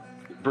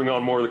 Bring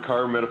on more of the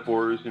car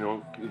metaphors,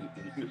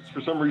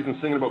 for some reason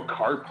singing about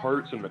car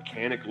parts and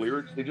mechanic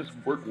lyrics, they just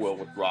work well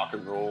with rock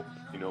and roll,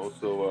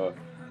 so,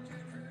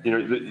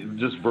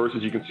 just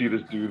verses, you can see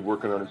this dude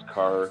working on his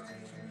car,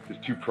 his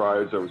 2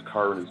 prides are his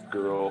car and his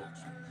girl,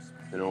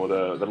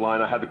 the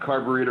line, "I had the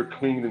carburetor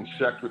cleaned and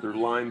checked with her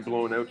line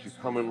blown out, she's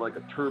humming like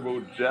a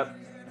turbo jet,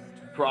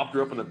 propped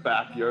her up in the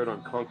backyard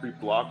on concrete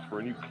blocks for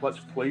a new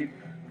clutch plate,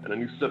 and a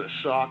new set of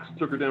shocks,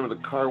 took her down to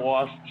the car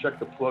wash,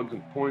 checked the plugs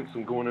and points,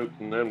 I'm going out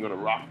tonight, I'm going to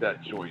rock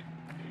that joint."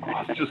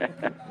 Oh, it's just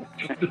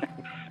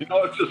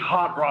it's just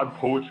hot rod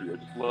poetry. I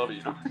just love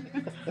it,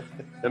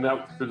 And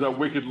there's that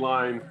wicked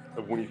line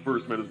of when he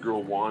first met his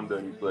girl Wanda,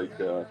 and he's like,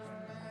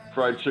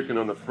 "Fried chicken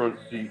on the front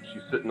seat,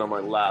 she's sitting on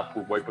my lap,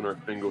 we're wiping our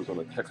fingers on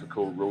a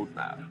Texaco road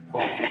map." Oh,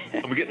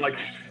 I'm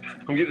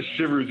getting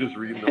shivers just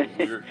reading those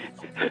lyrics.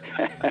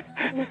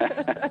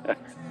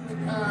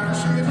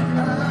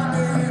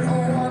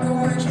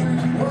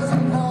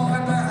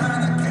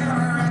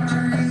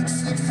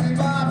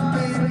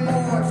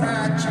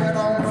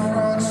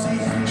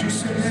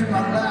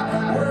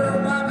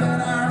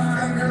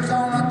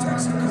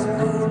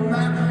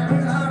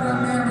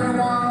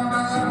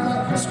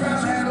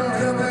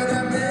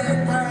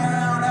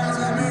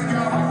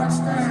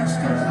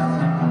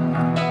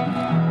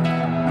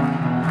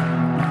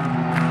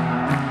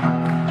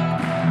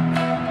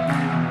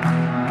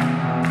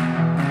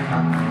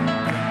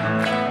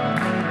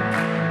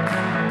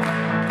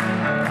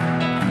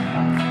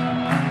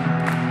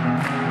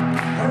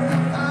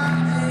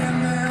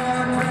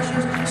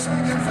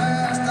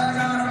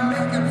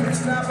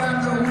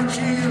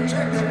 she'll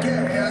check the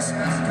gas.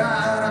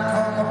 Gotta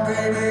call my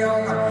baby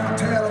on the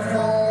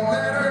telephone,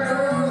 let her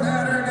know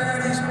that her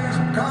daddy's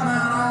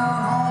coming on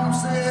home.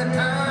 Say it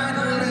kind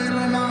of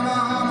little mama,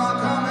 I'm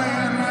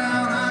coming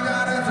round. I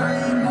got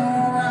 3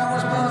 more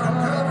hours, but I'm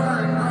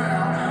covering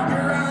ground.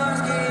 Your eyes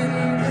get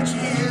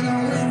itchy in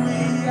the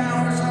wee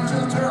hours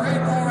until her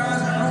April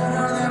rising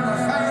over them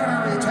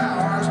refinery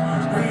towers.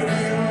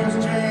 Radios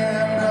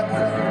jammed up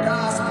with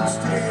gospel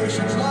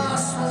stations,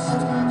 lost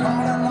souls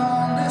calling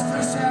long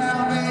distance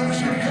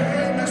salvation.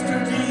 Hey, Mr.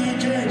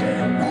 DJ,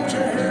 won't you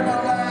hear my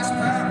last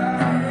rap?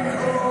 Hey,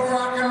 oh,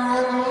 rock and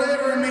roll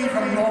deliver me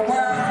from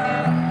nowhere.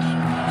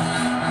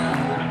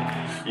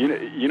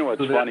 You know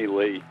what's funny,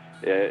 Lee?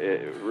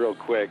 Real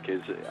quick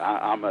is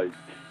I'm a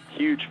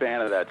huge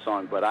fan of that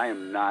song, but I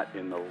am not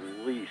in the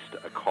least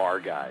a car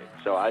guy.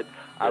 So I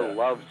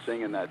love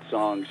singing that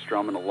song,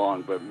 strumming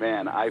along. But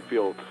man, I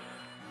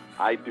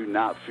do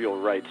not feel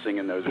right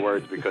singing those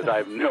words because I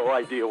have no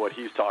idea what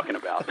he's talking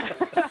about.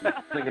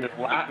 Singing in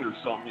Latin or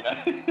something,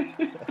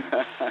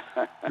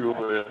 yeah.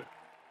 Cool, yeah.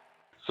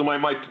 So my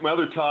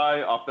other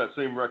tie off that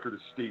same record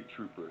is State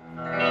Trooper.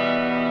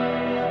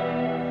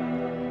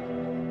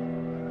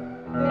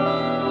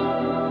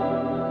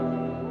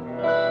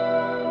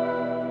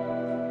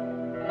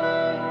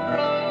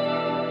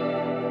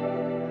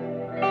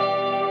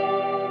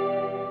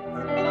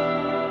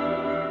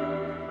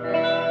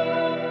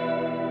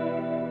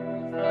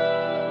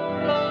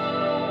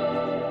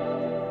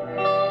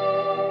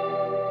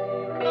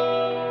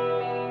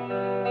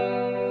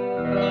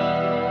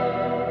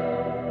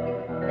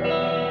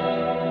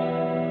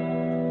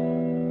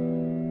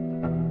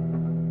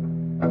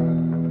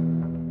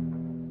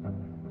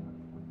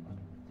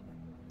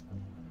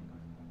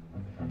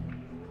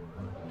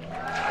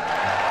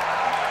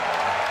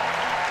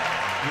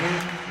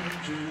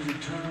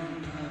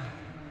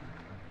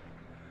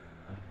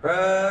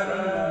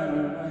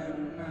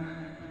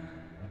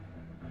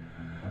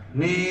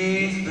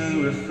 Neath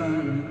the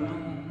refinery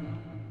ground,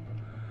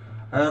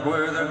 out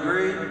where the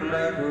great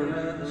black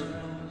rivers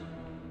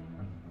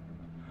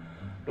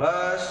flow,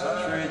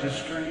 license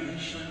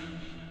registration,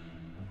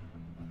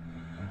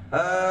 I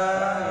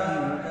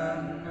ain't got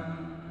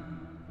none,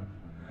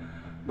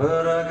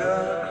 but I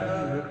got a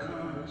clear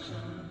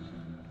conscience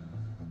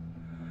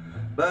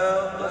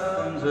about the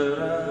things that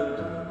I've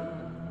done.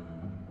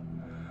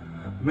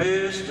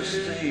 Mr.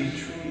 State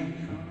Trooper,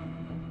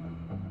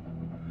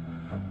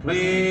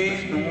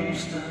 please don't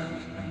stop me.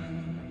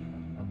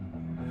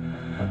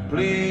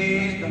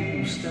 Please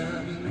don't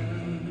stop me.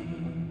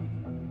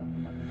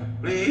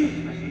 Please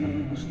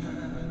don't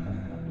stop me.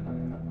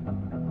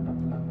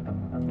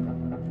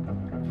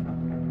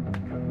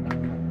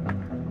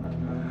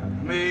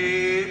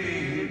 Maybe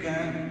you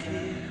got a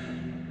kid.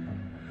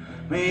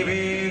 Maybe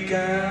you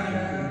got a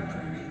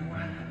pretty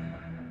wife.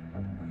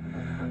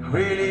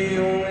 Really,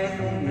 the only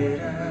thing that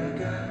I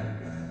got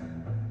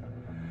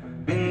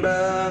been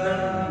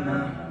bothering my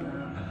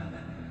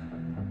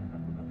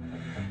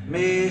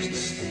Mr.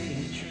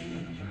 State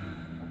Trooper,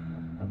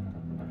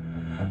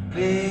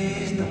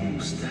 please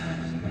don't stop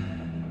me.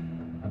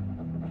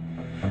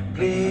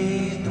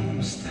 Please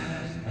don't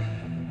stop me.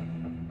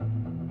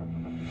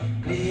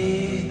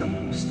 Please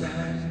don't stop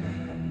me.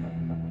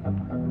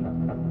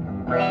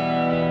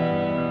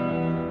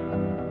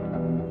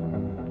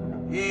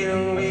 You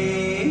know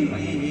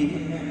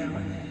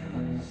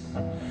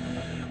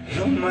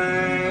your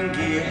mind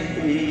get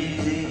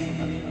hazy.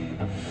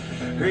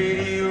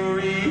 Radio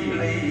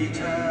relay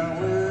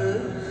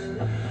towers,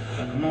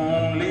 come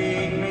on,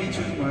 lead me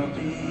to my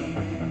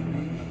baby.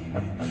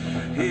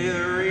 Hear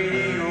the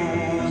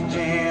radio's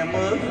jam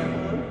up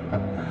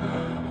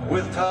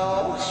with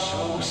talk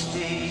show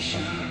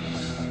stations.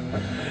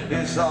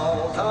 It's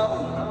all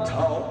talk,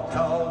 talk,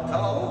 talk,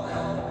 talk,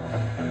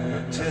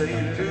 till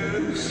you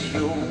lose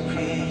your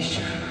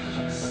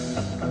patience.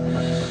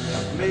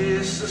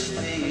 Mr.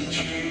 State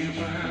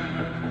Trooper,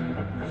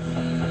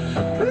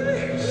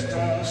 please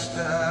don't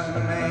stop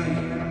me.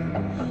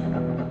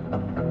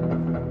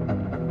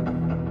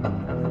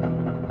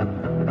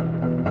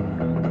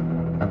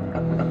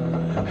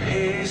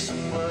 Hey,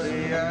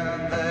 somebody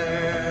out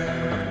there,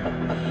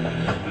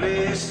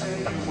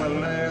 listen to my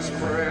last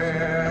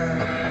prayer.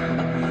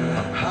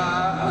 I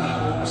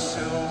hope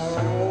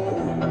Silver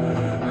Road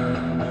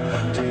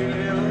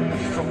deliver me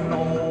from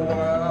nowhere.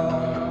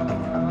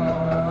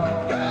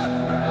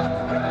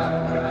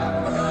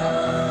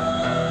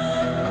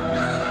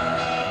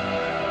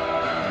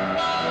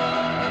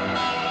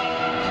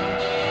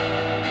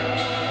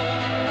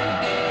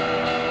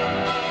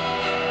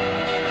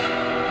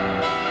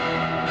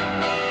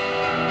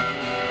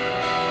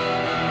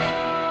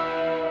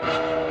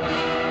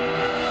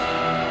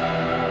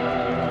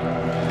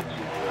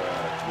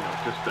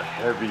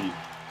 Heavy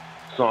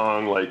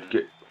song, like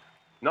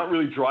not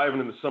really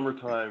driving in the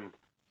summertime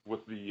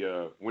with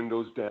the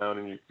windows down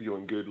and you're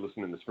feeling good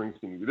listening to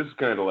Springsteen. This is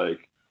kind of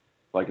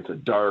like it's a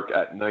dark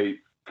at night,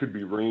 could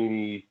be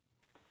rainy,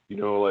 you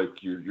know,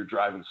 like you're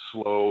driving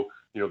slow.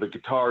 You know, the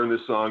guitar in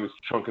this song is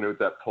chunking out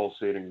that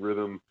pulsating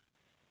rhythm.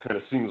 kind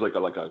of seems like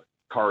a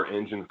car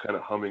engine kind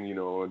of humming, you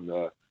know, and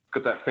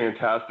got that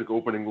fantastic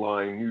opening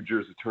line, New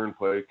Jersey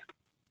Turnpike,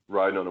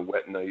 riding on a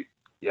wet night.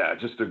 Yeah,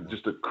 just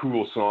a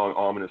cool song,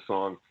 ominous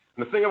song.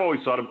 And the thing I've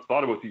always thought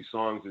about these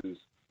songs is,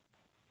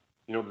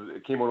 you know,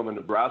 it came out on the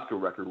Nebraska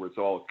record where it's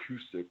all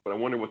acoustic, but I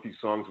wonder what these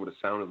songs would have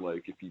sounded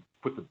like if you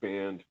put the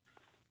band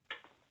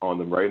on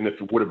them, right? And if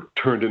it would have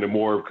turned into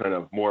more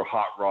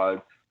hot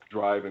rod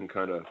driving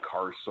kind of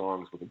car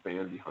songs with a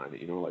band behind it,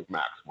 you know, like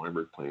Max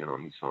Weinberg playing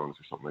on these songs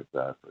or something like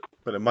that.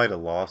 But it might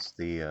have lost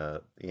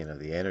the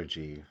the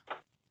energy.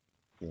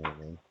 You know what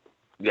I mean?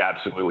 Yeah,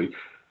 absolutely.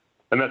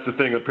 And that's the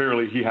thing.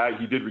 Apparently, he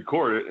did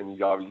record it, and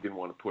he obviously didn't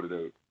want to put it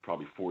out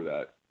probably for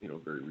that, you know,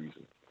 very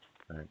reason.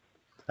 Right.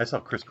 I saw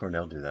Chris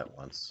Cornell do that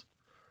once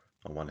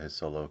on one of his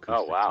solo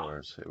acoustic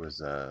tours. It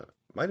was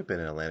might have been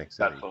in Atlantic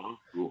City. That song,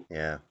 cool.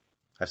 Yeah,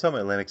 I saw him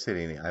in Atlantic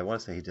City, and I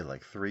want to say he did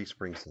like 3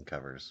 Springsteen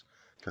covers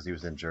because he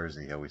was in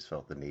Jersey. He always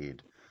felt the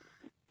need.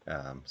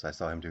 So I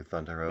saw him do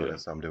Thunder Road. Yeah. I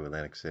saw him do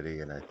Atlantic City,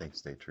 and I think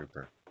State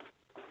Trooper.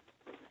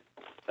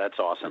 That's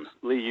awesome.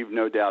 Lee, you've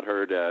no doubt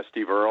heard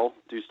Steve Earle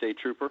do State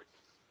Trooper.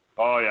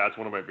 Oh yeah, it's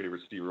one of my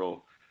favorite Steve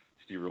Earle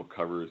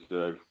covers.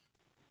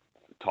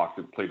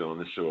 I've played it on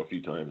this show a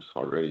few times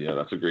already. Yeah,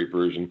 that's a great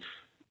version.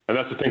 And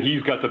that's the thing.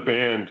 He's got the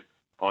band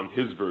on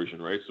his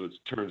version, right? So it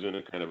turns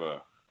into kind of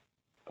a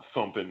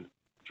thumping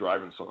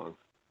driving song.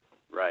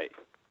 Right.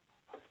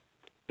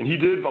 And he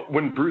did,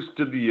 when Bruce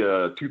did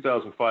the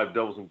 2005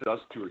 Devils and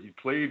Dust tour, he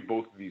played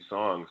both of these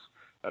songs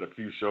at a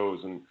few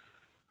shows, and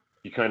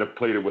he kind of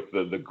played it with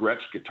the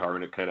Gretsch guitar,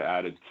 and it kind of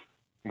added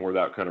more of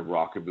that kind of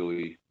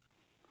rockabilly,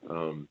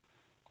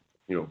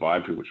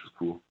 vibe to it, which was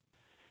cool.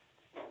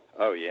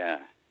 Oh yeah.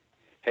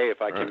 Hey,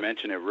 if I can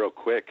mention it real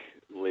quick,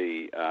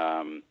 Lee,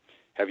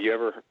 have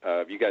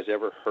you guys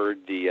ever heard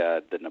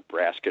the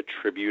Nebraska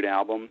tribute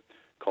album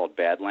called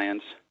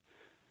Badlands?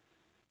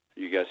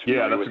 Are you guys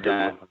familiar with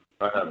that? One.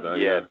 I have that.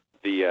 Yeah.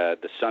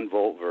 The Sun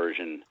Volt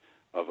version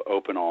of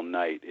Open All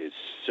Night is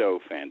so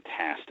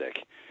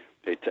fantastic.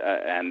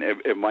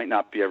 It might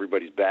not be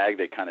everybody's bag.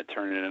 They kind of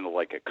turn it into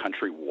like a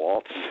country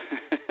waltz,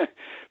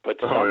 but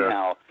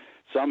somehow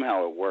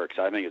it works.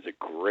 I think it's a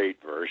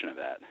great version of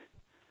that.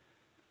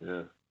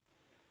 Yeah.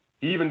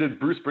 He even did,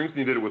 Bruce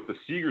Springsteen did it with the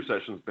Seeger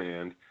Sessions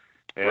band,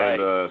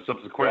 and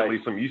subsequently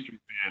some E Street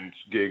Band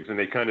gigs, and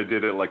they kind of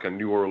did it like a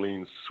New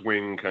Orleans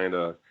swing kind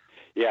of.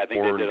 Yeah, I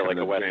think they did it like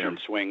a Western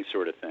swing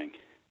sort of thing.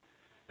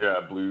 Yeah,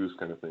 blues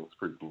kind of thing. It's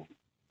pretty cool.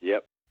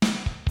 Yep.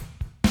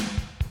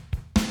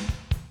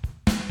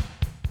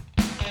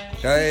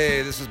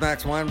 Hey, this is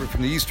Max Weinberg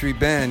from the E Street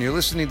Band. You're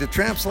listening to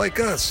Tramps Like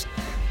Us,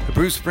 the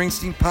Bruce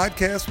Springsteen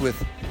podcast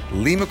with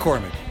Lee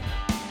McCormick.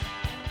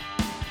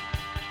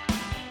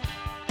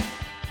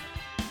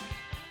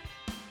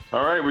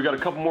 All right, we got a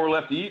couple more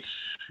left each.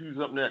 Who's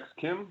up next?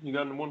 Kim, you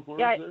got one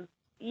for us there?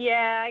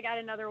 Yeah, I got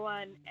another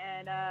one,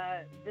 and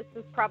this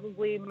is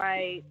probably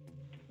my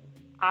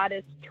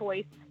oddest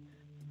choice.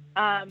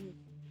 But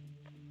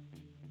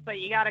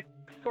you got to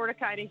sort of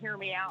kind of hear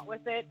me out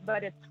with it,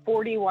 but it's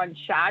 41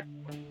 Shots.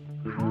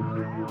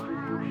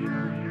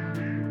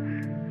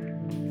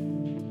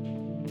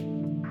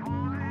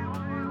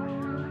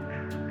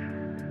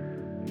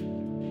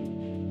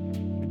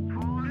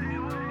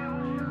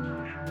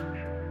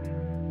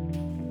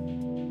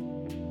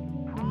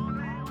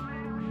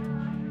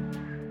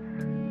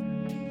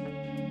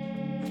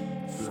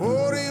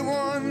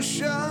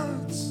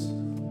 Shots,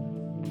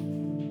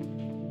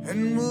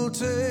 and we'll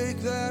take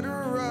that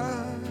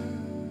ride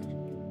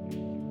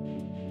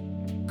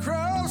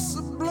across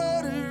the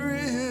bloody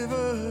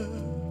river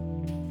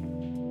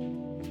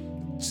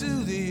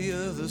to the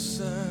other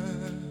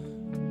side.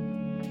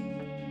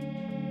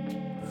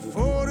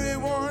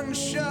 41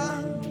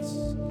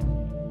 shots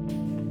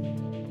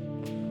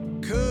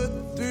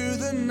cut through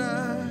the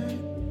night.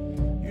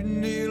 You're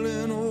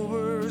kneeling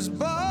over his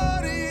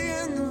body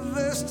in the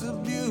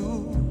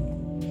vestibule,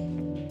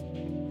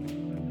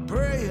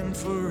 praying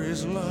for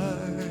his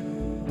life.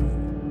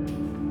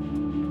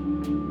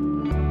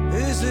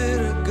 Is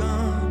it a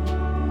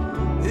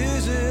gun?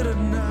 Is it a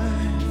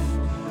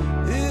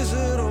knife? Is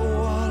it a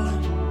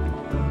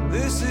wallet?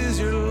 This is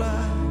your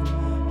life.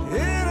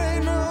 It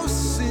ain't no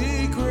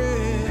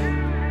secret.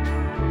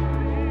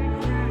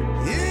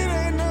 It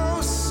ain't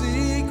no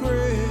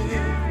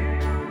secret.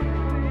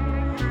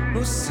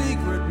 No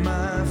secret,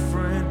 my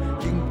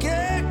friend. You can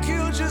get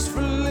killed just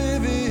for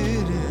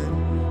living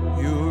in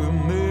your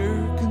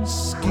American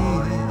skin.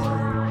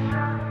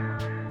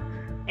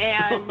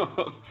 And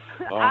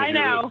I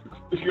know.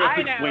 You have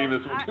to explain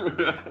this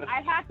one.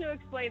 I have to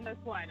explain this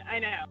one. I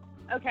know.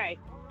 Okay.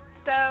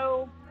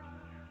 So,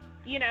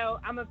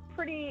 I'm a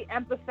pretty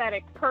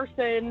empathetic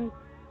person.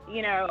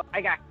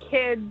 I got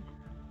kids,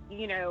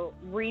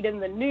 reading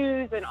the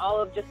news and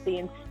all of just the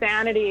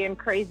insanity and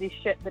crazy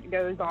shit that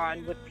goes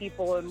on with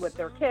people and with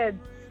their kids.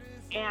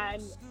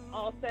 And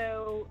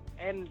also,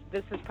 and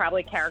this is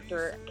probably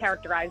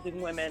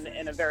characterizing women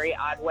in a very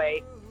odd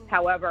way.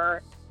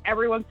 However,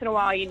 every once in a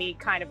while you need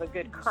kind of a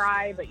good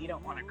cry, but you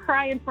don't want to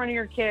cry in front of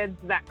your kids,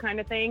 that kind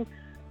of thing.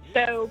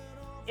 So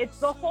it's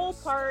the whole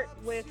part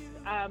with,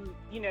 I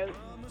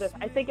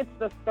think it's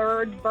the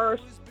third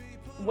verse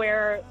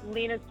where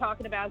Lena's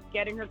talking about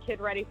getting her kid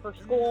ready for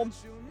school.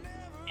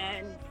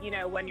 And,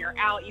 when you're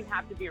out, you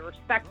have to be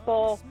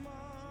respectful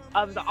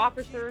of the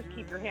officers,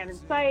 keep your hand in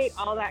sight,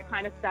 all that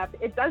kind of stuff.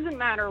 It doesn't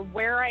matter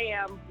where I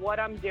am, what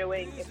I'm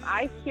doing. If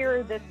I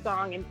hear this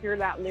song and hear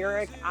that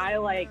lyric,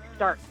 I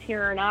start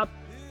tearing up,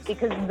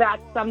 because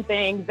that's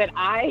something that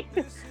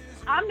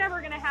I'm never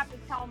going to have to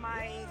tell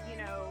my,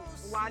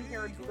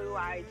 blonde-haired,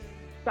 blue-eyed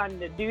son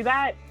to do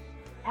that.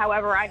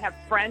 However, I have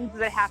friends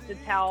that have to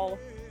tell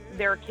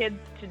their kids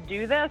to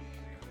do this.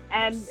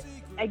 And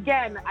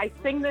again, I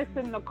sing this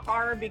in the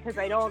car because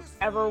I don't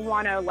ever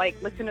want to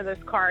listen to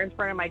this car in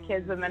front of my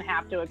kids and then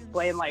have to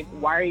explain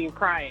why are you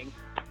crying,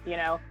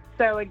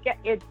 So again,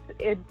 it's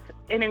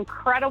an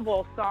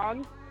incredible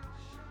song.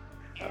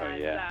 And, oh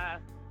yeah.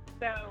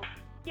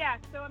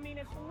 So I mean,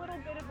 it's a little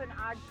bit of an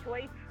odd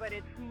choice, but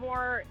it's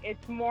more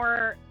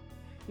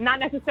not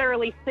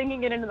necessarily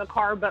singing it into the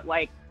car, but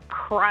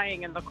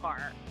crying in the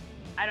car.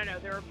 I don't know.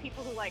 There are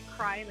people who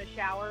cry in the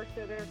shower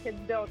so their kids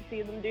don't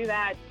see them do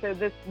that. So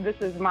this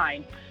is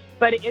mine.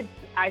 But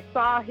I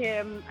saw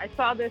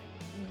this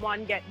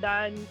one get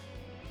done,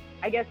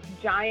 I guess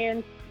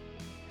Giants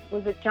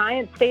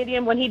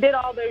Stadium, when he did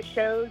all those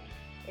shows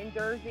in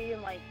Jersey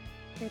in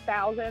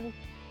 2000.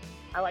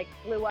 I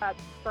flew up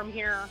from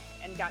here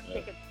and got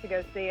tickets to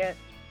go see it,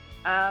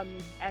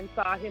 and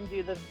saw him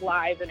do this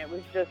live, and it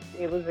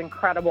was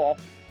incredible.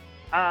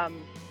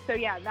 So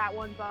yeah, that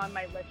one's on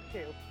my list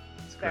too.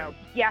 So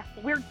yeah,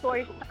 weird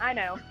choice, I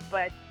know,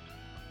 but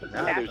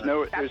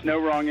no, there's no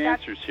wrong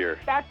answers here.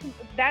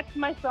 That's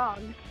my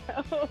song.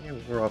 So. Yeah,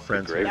 we're all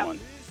friends. Great here. one.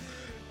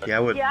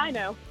 Yeah, I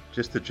know.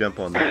 Just to jump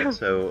on that,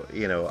 so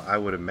I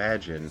would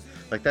imagine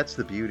that's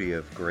the beauty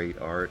of great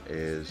art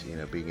is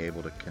being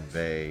able to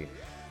convey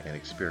an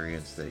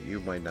experience that you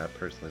might not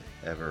personally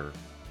ever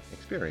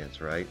experience,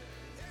 right?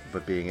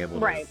 But being able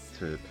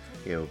to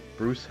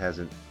Bruce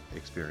hasn't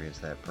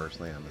experienced that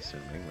personally, I'm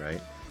assuming,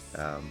 right?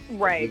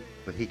 Right.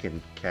 But he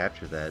can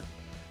capture that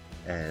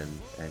and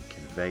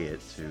convey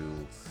it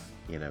to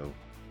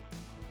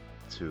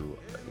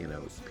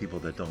people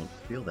that don't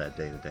feel that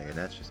day to day, and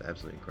that's just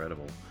absolutely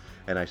incredible.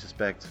 And I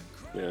suspect,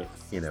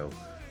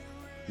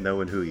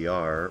 knowing who you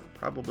are,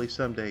 probably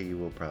someday you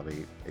will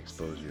probably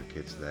expose your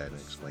kids to that and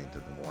explain to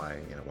them why,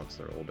 once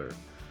they're older.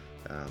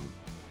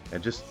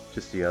 And just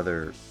the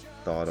other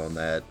thought on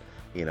that,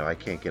 I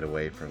can't get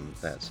away from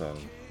that song,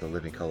 the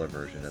Living Color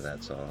version of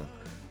that song,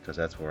 because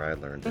that's where I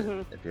learned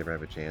it. If you ever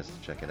have a chance to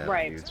check it out on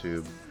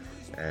YouTube.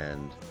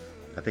 And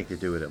I think they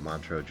do it at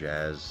Montreux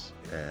Jazz,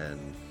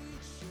 and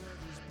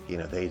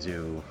they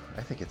do,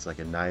 I think it's a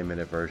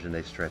 9-minute version.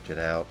 They stretch it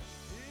out,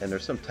 and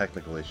there's some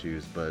technical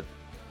issues, but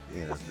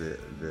the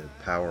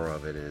power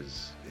of it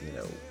is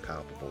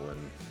palpable.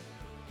 And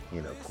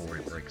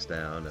Corey breaks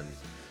down, and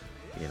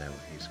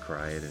he's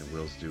crying, and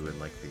Will's doing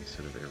these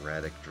sort of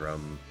erratic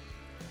drum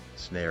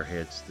snare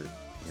hits that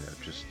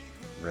just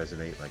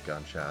resonate like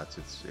gunshots.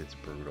 It's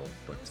brutal,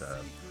 but I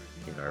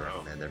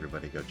recommend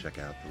everybody go check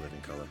out the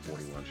Living Color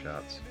 41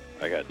 Shots.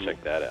 I gotta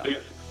check that out.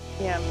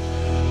 Yeah.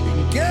 You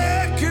can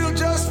get killed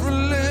just for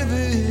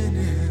living.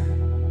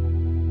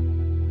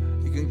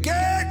 You can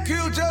get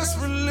killed just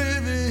for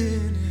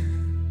living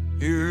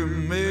your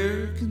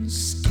American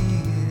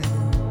skin.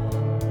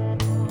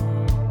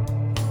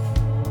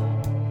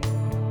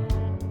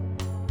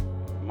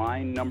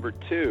 My number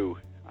 2,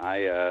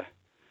 I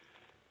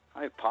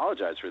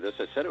apologize for this.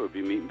 I said it would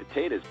be meat and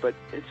potatoes, but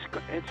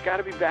it's got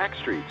to be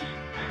Backstreets.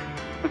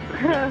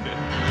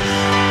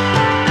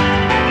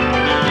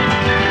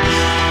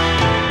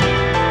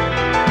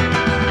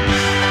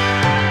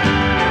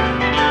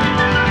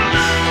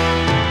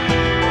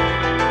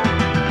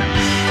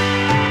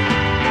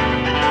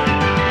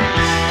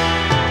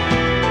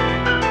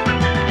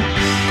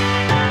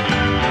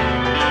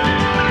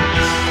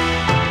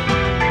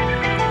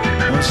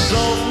 A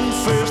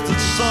soft-faced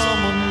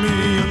summer, me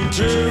and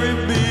Jerry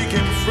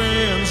became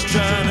friends,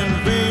 trying in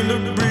vain to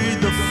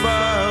breathe the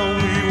fire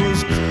we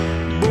was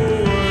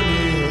born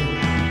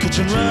in.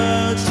 Catching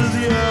rides to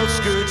the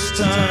outskirts,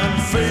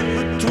 tying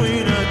fate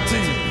between our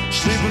teeth,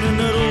 sleeping in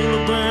that old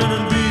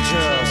abandoned beach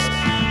house,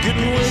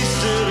 getting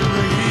wasted in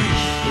the heat.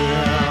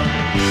 Yeah.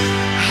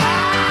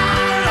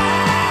 High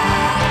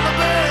on the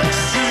back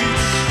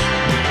streets,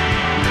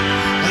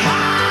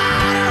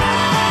 high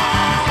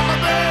on the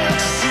back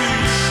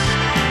streets,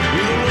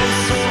 with a love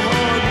so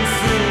hard and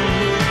filled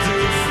with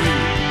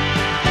defeat.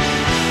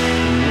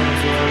 One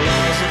for our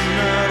lives at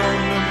night on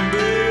the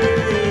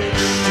back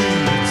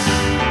streets.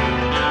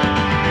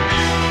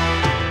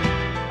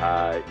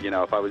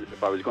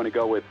 If I was going to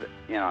go with,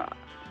 I'm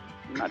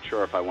not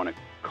sure if I want to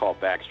call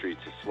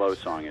Backstreets a slow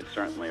song. It's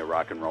certainly a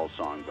rock and roll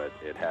song, but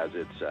it has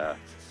its, the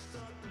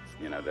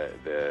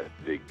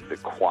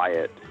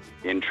quiet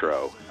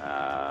intro.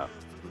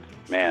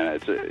 Man,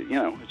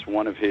 it's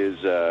one of his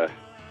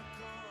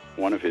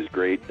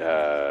great,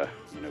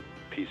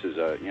 pieces.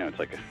 It's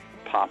like a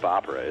pop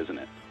opera, isn't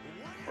it?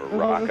 Or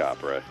rock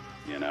opera.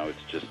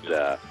 It's just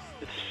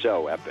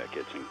so epic.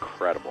 It's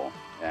incredible,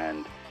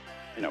 and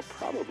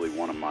probably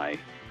one of my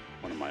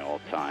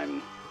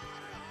all-time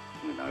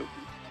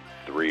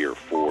 3 or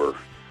 4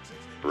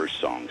 Bruce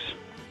songs.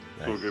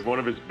 So good. One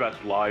of his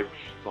best live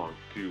songs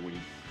too. When he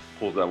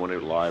pulls that one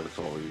out live, it's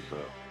always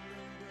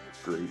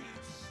great.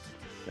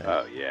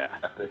 Oh yeah,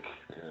 epic.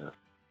 Yeah.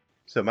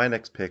 So my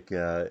next pick,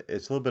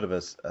 it's a little bit of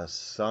a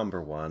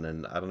somber one,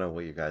 and I don't know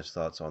what your guys'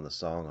 thoughts on the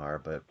song are,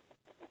 but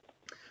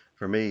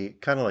for me,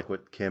 kind of like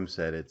what Kim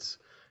said, it's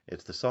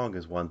the song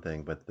is one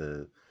thing, but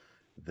the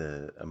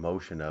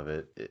emotion of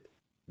it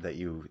that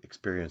you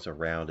experience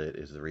around it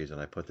is the reason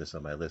I put this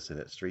on my list. And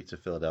it's Streets of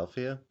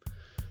Philadelphia,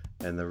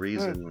 and the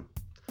reason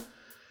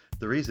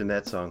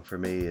that song for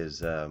me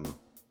is, a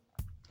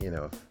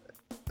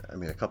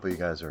couple of you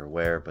guys are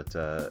aware, but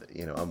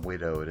I'm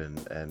widowed,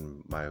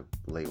 and my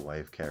late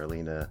wife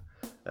Carolina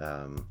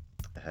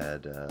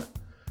had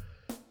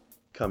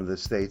come to the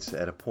States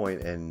at a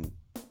point, and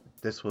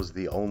this was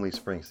the only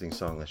Springsteen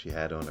song that she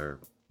had on her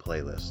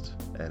playlist,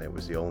 and it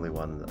was the only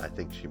one I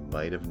think she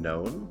might have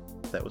known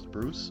that was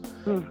Bruce.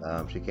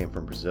 She came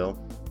from Brazil,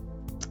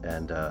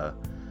 and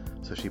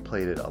so she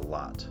played it a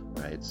lot,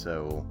 right?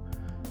 So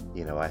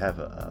I have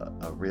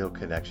a real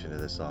connection to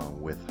this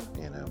song with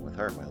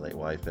her, my late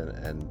wife,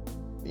 and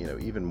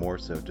even more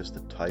so just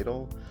the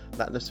title,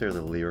 not necessarily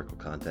the lyrical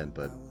content,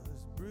 but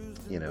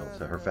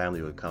so her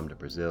family would come to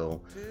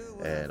Brazil,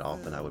 and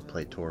often I would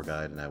play tour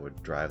guide, and I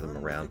would drive them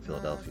around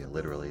Philadelphia,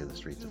 literally the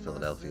streets of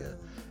Philadelphia,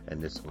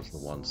 and this was the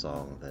one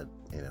song that,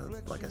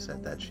 like I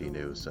said, that she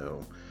knew.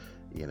 So,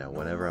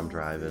 whenever I'm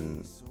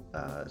driving,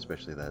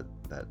 especially that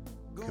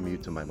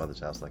commute to my mother's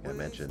house, like I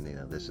mentioned,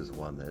 this is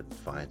one that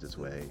finds its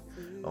way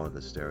onto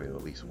the stereo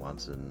at least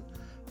once, and,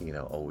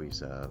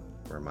 always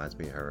reminds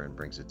me of her and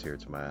brings a tear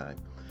to my eye.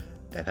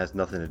 It has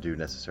nothing to do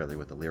necessarily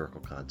with the lyrical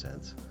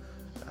content.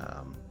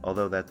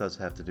 Although that does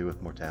have to do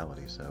with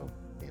mortality, so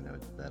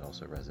that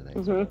also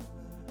resonates. Mm-hmm.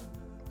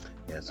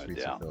 Yeah,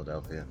 Streets of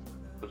Philadelphia.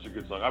 Such a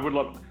good song. I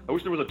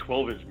wish there was a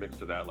 12-inch mix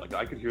to that. Like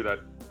I could hear that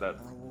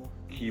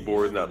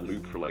keyboard and that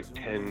loop for like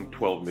 10,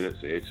 12 minutes.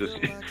 It's just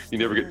you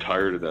never get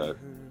tired of that.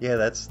 Yeah,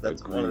 that's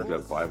one of the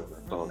vibe of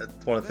that song.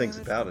 That's one of the things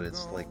about it.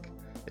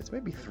 It's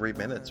maybe 3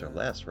 minutes or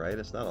less, right?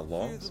 It's not a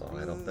long song,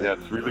 I don't think. Yeah,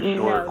 it's really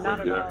short. No,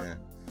 not at all. Yeah.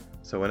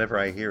 So whenever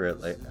I hear it,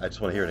 I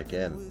just want to hear it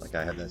again. Like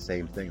I have that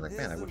same thing. Like,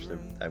 man,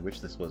 I wish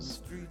this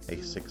was a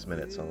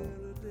 6-minute song.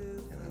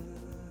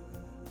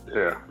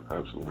 Yeah,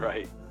 absolutely.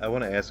 Right. I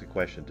want to ask a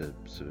question to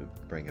sort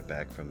of bring it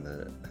back from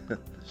the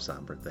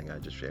somber thing I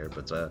just shared.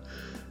 But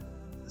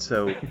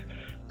so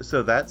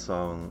that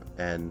song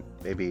and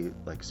maybe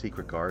like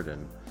Secret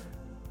Garden,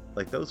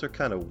 like those are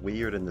kind of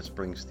weird in the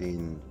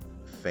Springsteen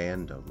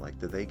fandom. Like,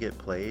 do they get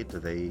played? Do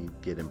they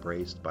get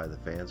embraced by the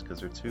fans?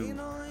 Because they're two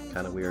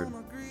kind of weird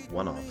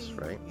one-offs,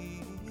 right?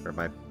 Or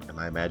am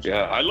I imagining?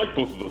 Yeah, I like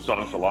both of those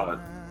songs a lot.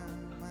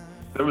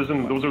 Those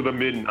are the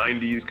mid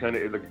 '90s kind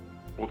of.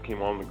 Both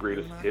came on the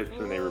greatest hits,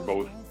 and they were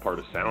both part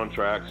of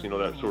soundtracks.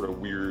 That sort of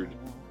weird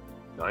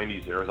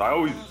 '90s eras.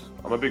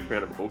 I'm a big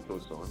fan of both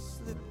those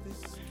songs.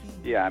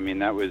 Yeah, I mean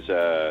that was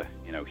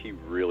he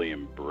really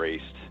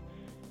embraced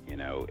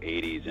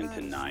 80s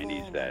into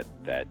 90s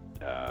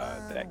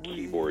that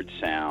keyboard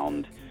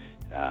sound,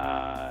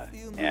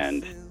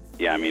 and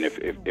yeah, I mean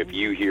if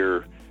you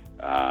hear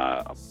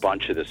a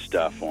bunch of the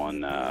stuff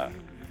on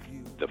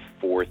the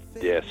 4th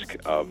disc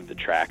of the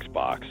Tracks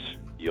box,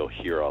 you'll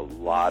hear a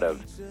lot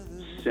of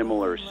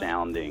similar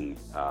sounding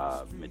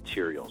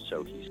material.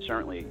 So he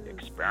certainly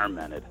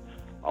experimented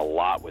a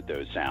lot with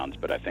those sounds,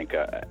 but I think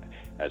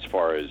as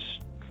far as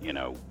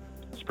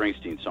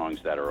Springsteen songs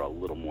that are a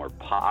little more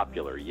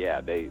popular,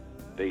 yeah, they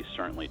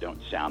certainly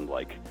don't sound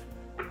like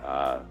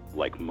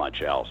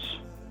much else.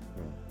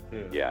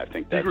 Yeah, I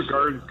think that's... Secret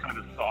Garden's kind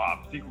of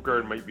soft. Secret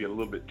Garden might be a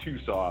little bit too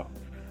soft,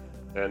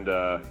 and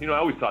I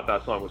always thought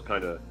that song was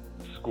kind of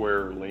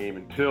square or lame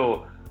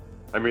until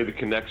I made the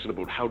connection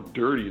about how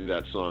dirty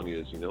that song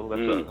is. That's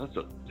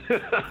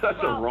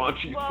a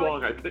raunchy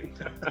song, I think.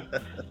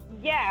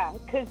 Yeah,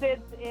 because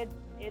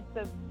it's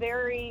a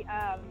very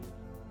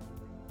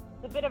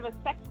it's a bit of a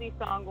sexy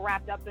song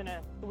wrapped up in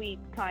a sweet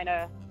kind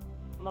of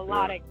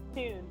melodic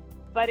tune.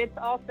 But it's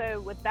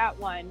also with that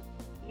one,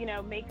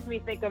 makes me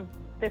think of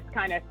this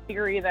kind of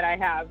theory that I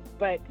have.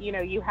 But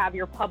you have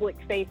your public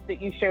face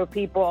that you show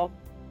people,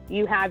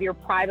 you have your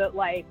private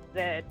life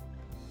that.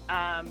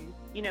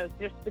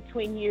 Just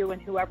between you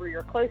and whoever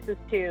you're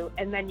closest to,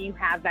 and then you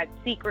have that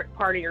secret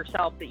part of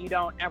yourself that you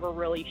don't ever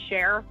really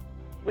share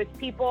with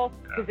people,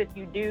 because if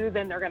you do,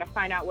 then they're going to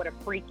find out what a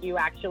freak you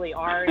actually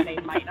are, and they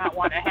might not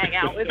want to hang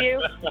out with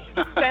you.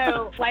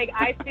 So,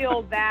 I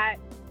feel that,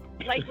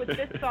 with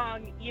this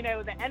song,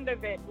 the end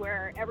of it,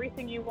 where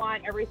everything you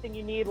want, everything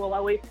you need will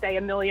always stay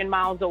a million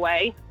miles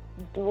away.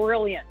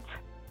 Brilliant.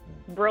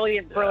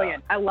 Yeah.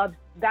 I love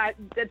that.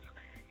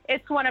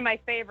 It's one of my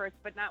favorites,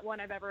 but not one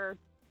I've ever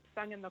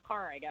sung in the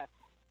car, I guess.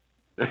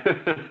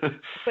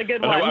 It's a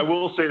good one. I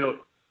will say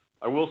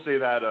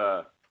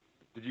that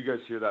Did you guys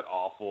hear that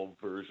awful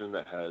version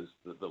that has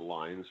the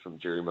lines from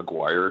Jerry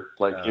Maguire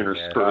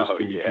interspersed Oh,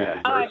 in between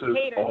yeah. the Oh, I verses?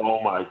 hate it.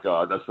 Oh my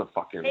God, that's the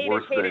fucking Hate it,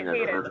 worst hate it, thing I've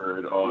hate ever it.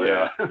 heard. Oh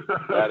Yeah. yeah.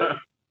 That is,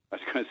 I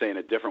was going to say, in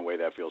a different way,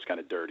 that feels kind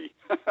of dirty.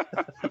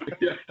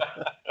 You've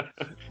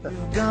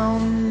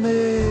gone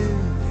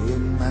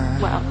million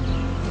miles. Well,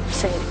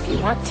 say it if you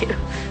want to.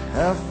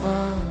 How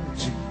far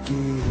would you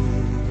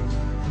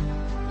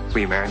give?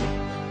 Will you marry me?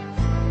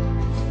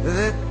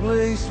 That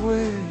place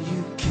where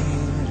you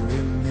can't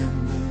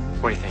remember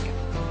What are you thinking?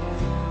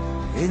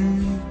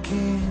 and you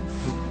can't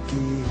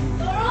forget.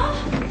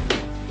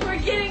 We're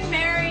getting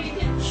married.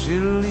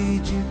 She'll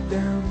lead you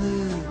down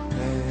the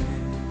path.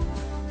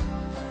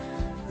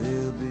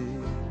 There'll be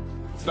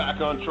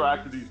Back on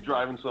track to these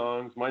driving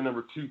songs. My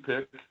number 2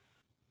 pick.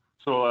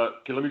 So,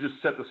 okay, let me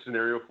just set the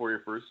scenario for you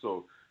first.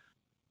 So,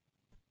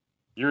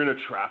 you're in a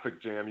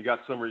traffic jam. You got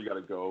somewhere you got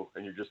to go,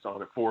 and you're just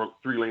on a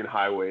 3-lane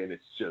highway, and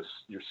it's just,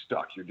 you're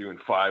stuck. You're doing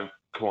 5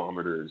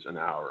 kilometers an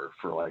hour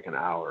for like an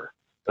hour.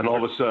 And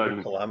all of a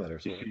sudden,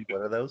 Kilometers.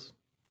 What are those?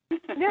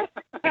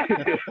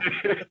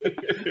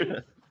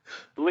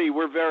 Lee,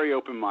 we're very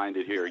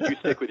open-minded here. You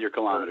stick with your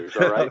kilometers,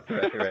 all right?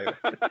 Right.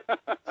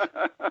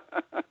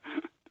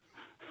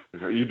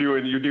 you're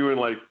doing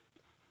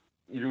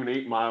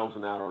 8 miles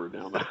an hour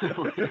down the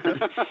highway.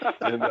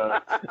 And,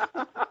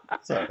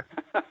 Sorry.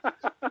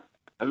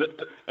 and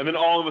then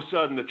all of a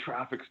sudden the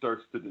traffic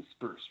starts to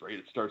disperse, right?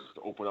 It starts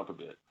to open up a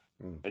bit,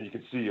 and you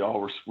can see,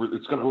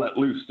 it's going to let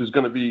loose. I'm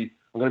going to be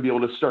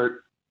able to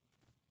start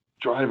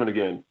driving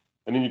again.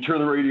 And then you turn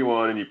the radio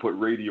on and you put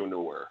Radio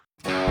Nowhere.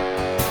 I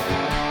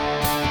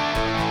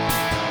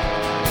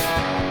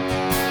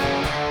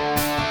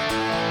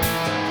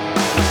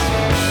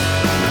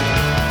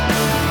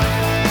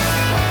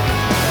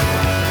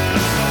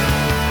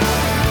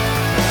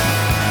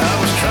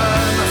was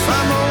trying to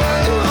find my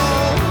way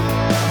home,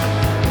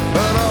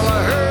 but all I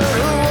heard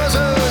was a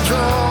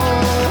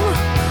drone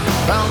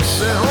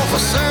bouncing off a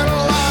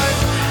satellite,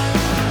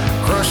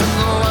 crushing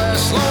the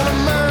last lone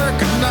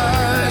American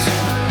night.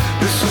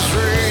 This is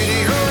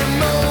Radio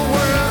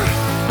Nowhere.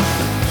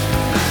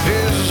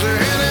 Is there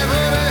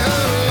anybody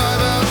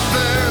alive out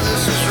there?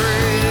 This is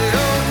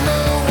Radio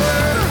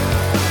Nowhere.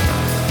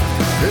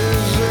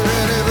 Is there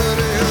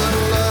anybody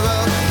alive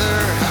out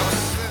there?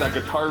 That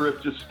guitar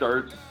riff just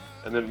starts,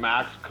 and then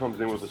Max comes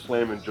in with the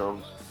slamming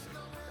drums,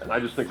 and I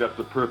just think that's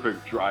the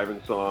perfect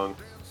driving song.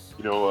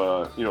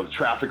 The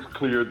traffic's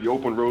cleared, the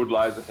open road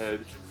lies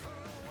ahead.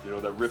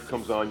 That riff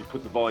comes on, you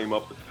put the volume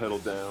up, the pedal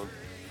down.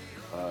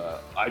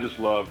 I just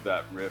love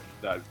that riff,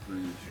 that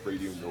groove.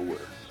 Radio Nowhere,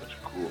 such a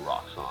cool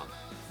rock song.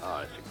 Oh,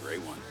 it's a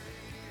great one.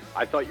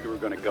 I thought you were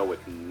going to go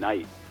with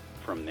Night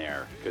from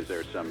there, because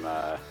there's some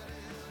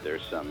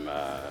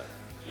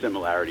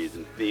similarities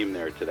in theme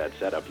there to that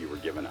setup you were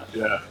giving us.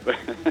 Yeah. but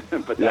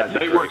that's Yeah, a it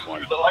great works.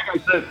 one. Like I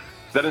said,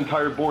 that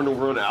entire Born to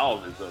Run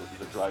album is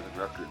a driving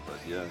record, but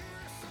yeah.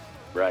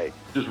 Right.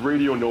 Just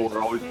Radio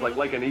Nowhere, always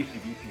like an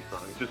AC/DC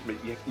song. It's just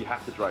you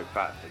have to drive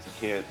fast. Like you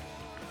can't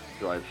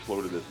drive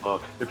slow to this.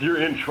 If you're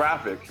in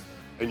traffic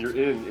and you're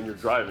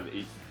driving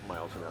 8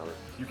 miles an hour,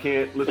 you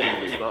can't listen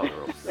to this song.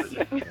 Or else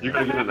you're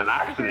gonna get in an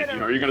accident.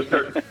 You're gonna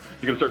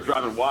start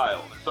driving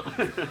wild.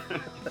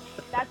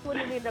 That's when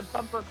you need a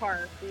bumper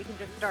car so you can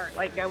just start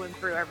going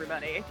through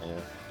everybody.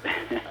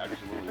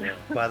 Absolutely. Yeah.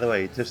 By the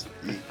way,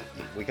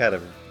 we got to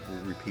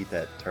repeat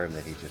that term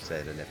that he just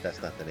said, and if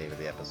that's not the name of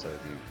the episode,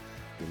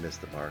 you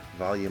missed the mark.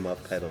 Volume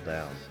up, pedal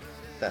down.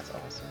 That's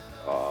awesome.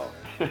 Oh,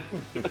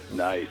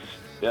 nice.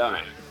 Yeah,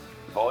 man.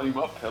 Volume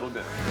up, pedal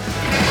down.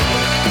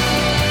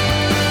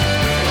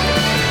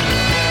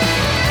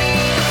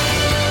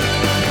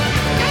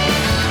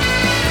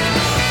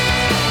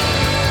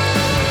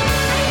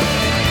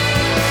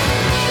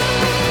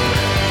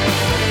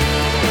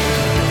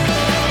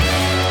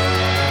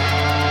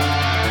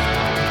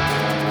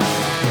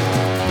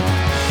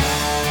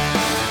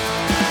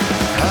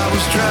 I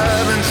was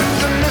driving through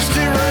the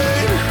misty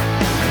rain,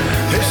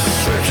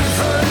 searching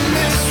for a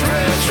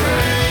misread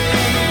train,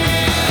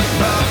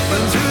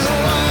 bopping through the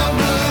wild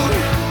blue,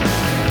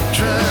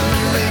 trying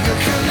to make a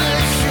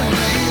connection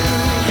with you.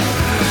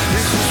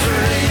 This is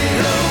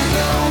Radio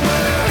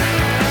Nowhere.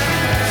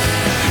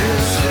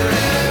 Is there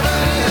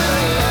anybody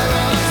alive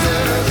out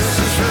there? This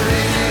is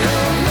Radio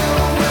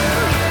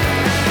Nowhere.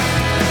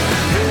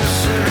 Is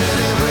there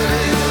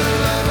anybody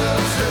alive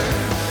out there?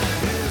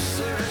 Is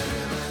there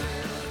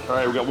anybody? All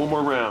right, we got one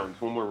more round.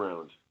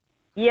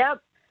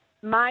 Yep.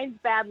 Mine's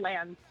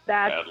Badlands.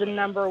 That's the Badlands.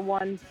 number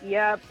one.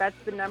 Yep, that's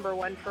the number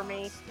one for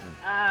me.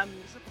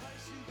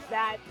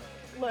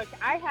 Look,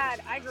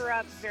 I grew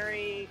up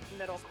very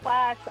middle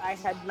class. I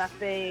had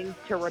nothing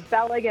to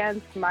rebel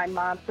against. My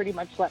mom pretty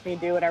much let me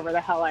do whatever the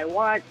hell I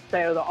want.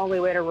 So the only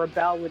way to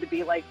rebel would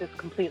be like this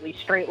completely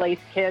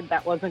straight-laced kid.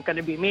 That wasn't going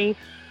to be me.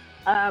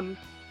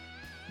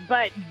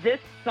 But this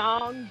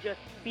song, just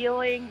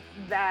feeling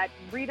that,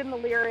 reading the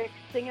lyrics,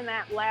 singing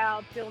that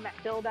loud, feeling that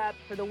build up,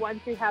 for the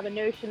ones who have a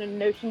notion and a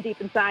notion deep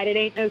inside, it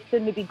ain't no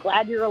sin to be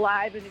glad you're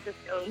alive, and it just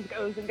goes and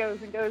goes and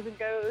goes and goes and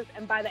goes.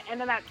 And by the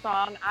end of that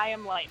song, I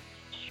am like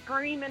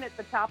screaming at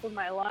the top of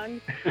my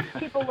lungs.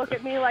 People look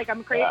at me like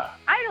I'm crazy. Yeah.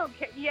 I don't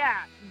care.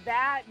 Yeah,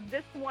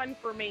 this one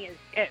for me is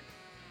it.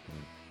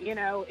 You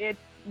know,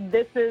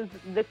 this is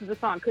a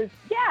song. Because,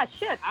 yeah,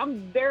 shit, I'm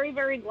very,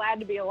 very glad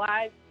to be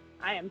alive.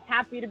 I am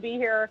happy to be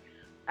here.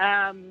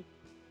 And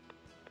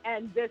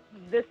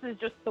this is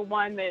just the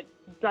one that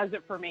does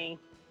it for me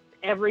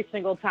every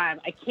single time.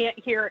 I can't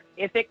hear it.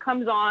 If it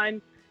comes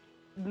on,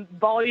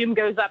 volume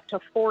goes up to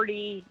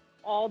 40,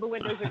 all the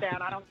windows are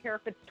down. I don't care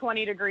if it's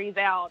 20 degrees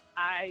out.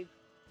 I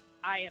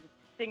am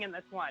singing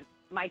this one.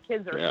 My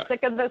kids are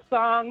sick of this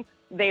song.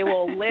 They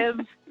will live.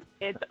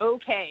 It's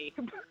okay.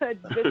 But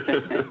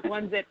this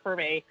one's it for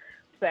me.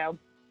 So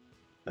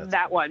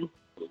that one.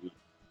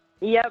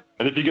 Yep.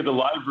 And if you get the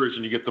live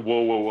version, you get the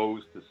whoa, whoa,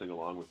 whoas to sing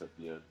along with at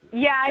the end.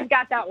 Yeah, I've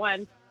got that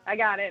one. I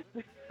got it.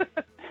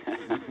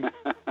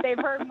 They've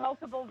heard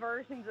multiple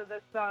versions of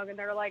this song, and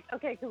they're like,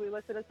 okay, can we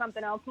listen to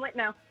something else? I'm like,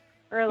 no,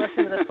 we're going to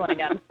listen to this one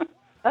again.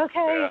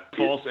 Okay. Yeah,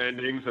 false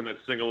endings and that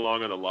sing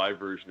along on the live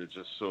version is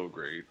just so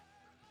great.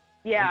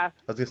 Yeah.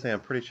 I was gonna say, I'm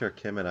pretty sure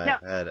Kim and I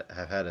have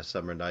had a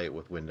summer night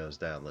with windows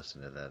down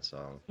listening to that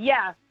song.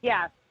 Yeah.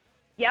 Yep.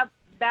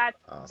 That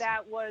Awesome.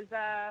 that was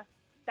that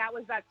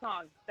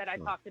song that I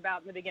talked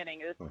about in the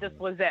beginning. This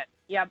was it.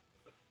 Yep.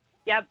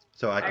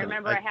 So I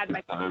remember I had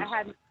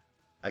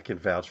I can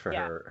vouch for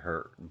Yeah.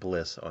 her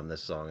bliss on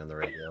this song on the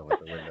radio with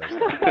the windows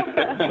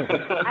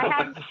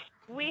down.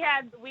 we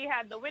had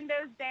the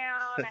windows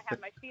down. I had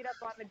my feet up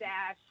on the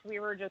dash. We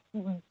were just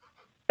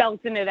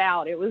belting it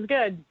out. It was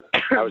good.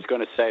 I was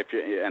going to say,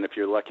 if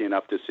you're lucky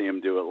enough to see him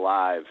do it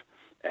live,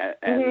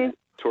 and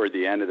toward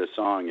the end of the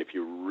song, if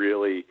you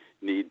really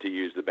need to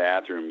use the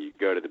bathroom, you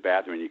go to the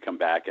bathroom and you come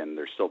back, and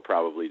they're still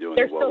probably doing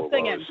They're the whoa, still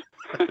singing.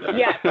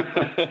 Yeah.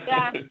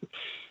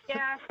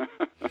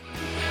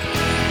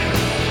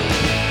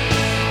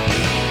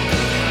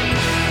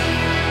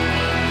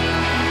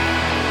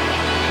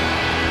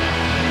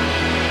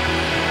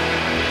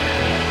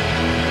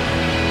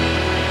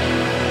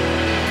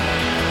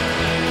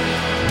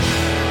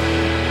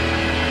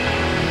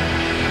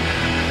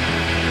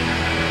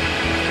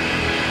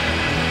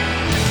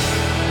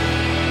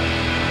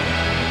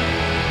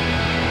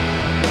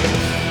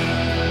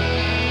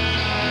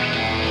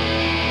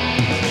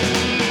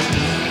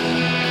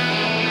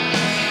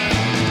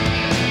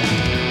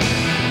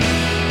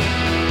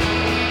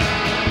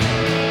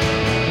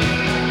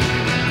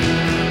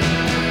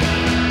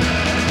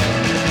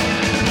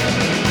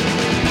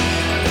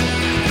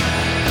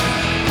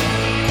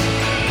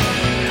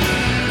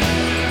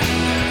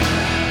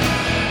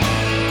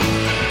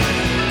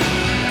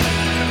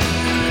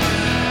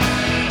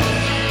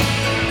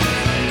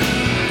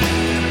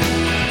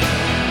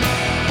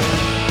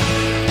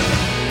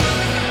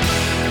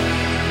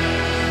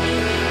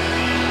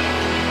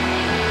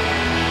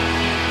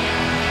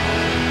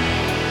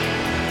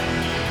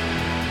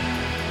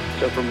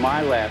 So for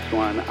my last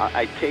one,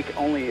 I take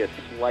only a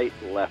slight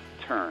left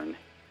turn.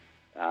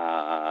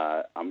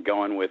 I'm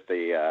going with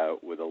a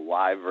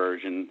live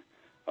version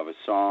of a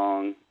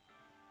song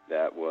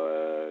that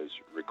was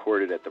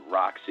recorded at the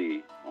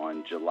Roxy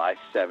on July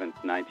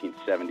 7th,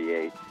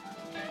 1978.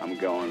 I'm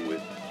going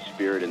with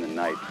 "Spirit in the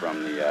Night"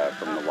 from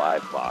the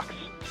live box.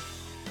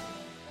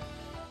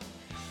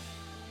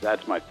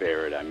 That's my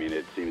favorite. I mean,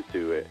 it seems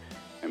to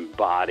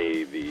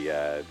embody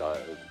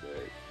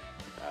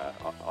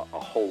a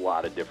whole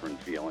lot of different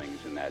feelings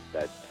in that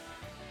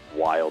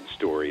wild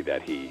story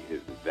that he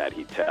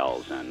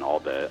tells, and all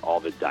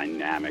the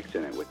dynamics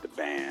in it with the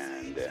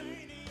band and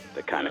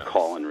the kind of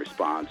call and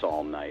response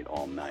all night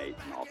and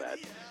all that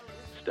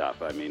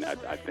stuff. I mean,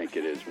 I think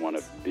it is one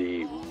of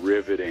the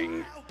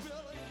riveting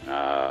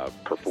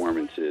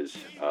performances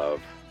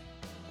of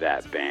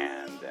that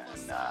band,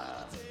 and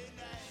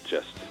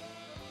just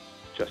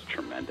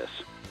tremendous.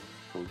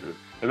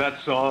 And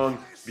that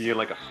song being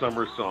like a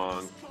summer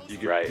song, you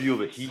can feel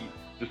the heat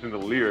just in the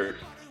lyrics.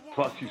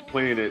 Plus, he's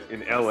playing it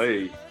in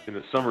L.A. in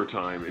the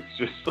summertime. It's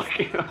just like,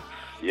 it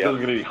doesn't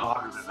get any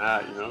hotter than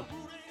that, you know?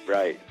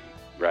 Right.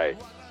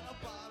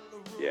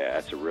 Yeah,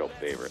 that's a real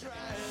favorite.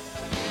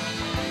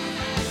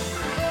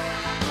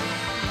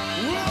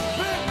 We'll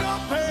pick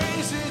up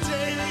hazy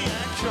daily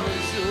and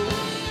curse you.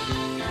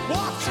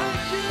 We'll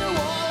take you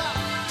all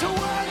out to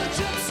where the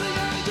gypsy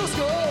angels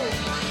go.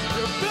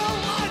 You feel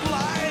like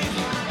life.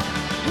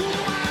 You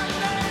and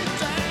they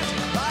dance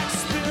like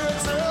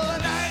spirits of the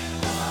night.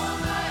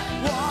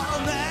 All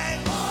night.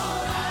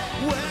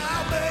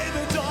 Well,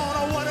 baby, don't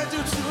know what to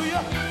do to you.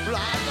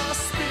 Like a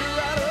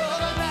spirit of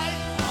the night.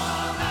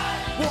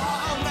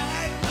 All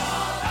night.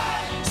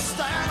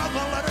 Stand up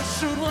and let it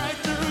shoot right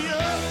through you.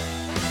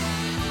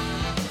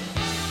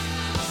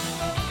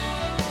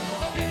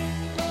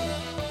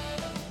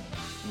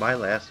 My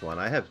last one,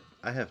 I have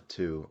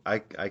two. I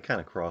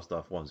kind of crossed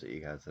off ones that you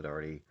guys had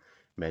already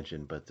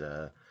mentioned, but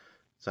so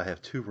I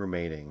have two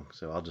remaining.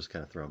 So I'll just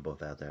kind of throw them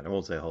both out there, and I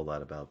won't say a whole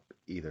lot about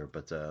either.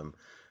 But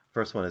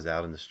first one is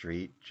 "Out in the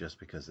Street," just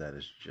because that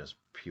is just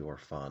pure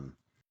fun.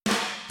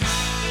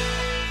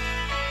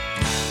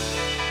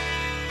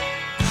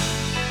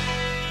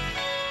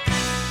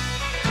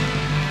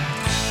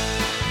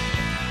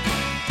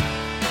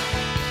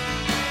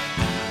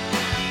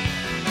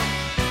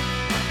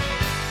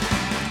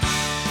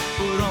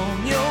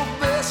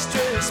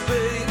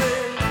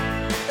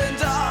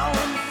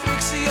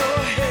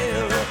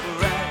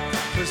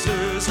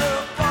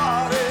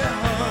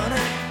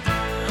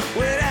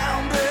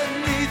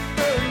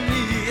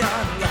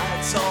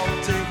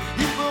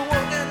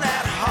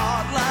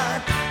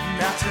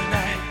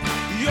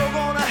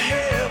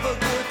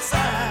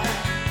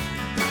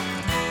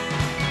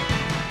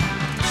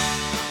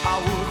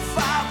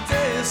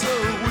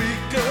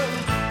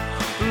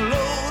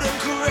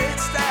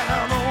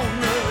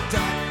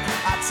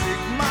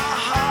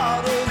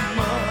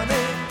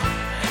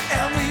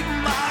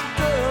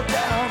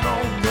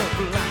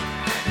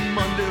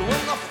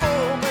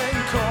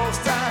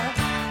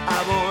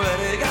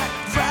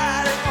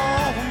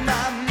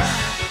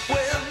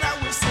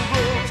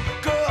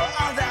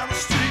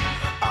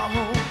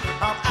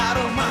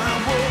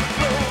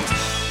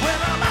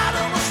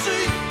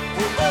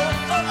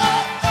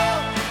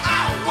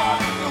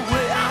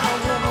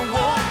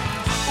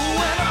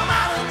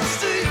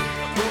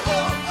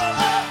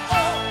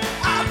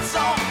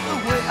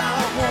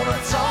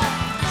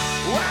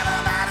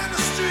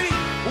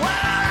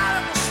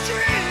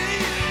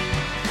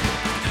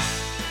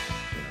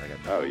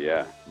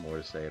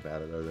 to say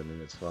about it other than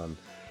it's fun.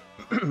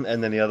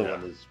 And then the other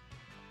one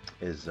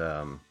is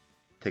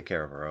Take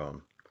Care of Our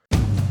Own.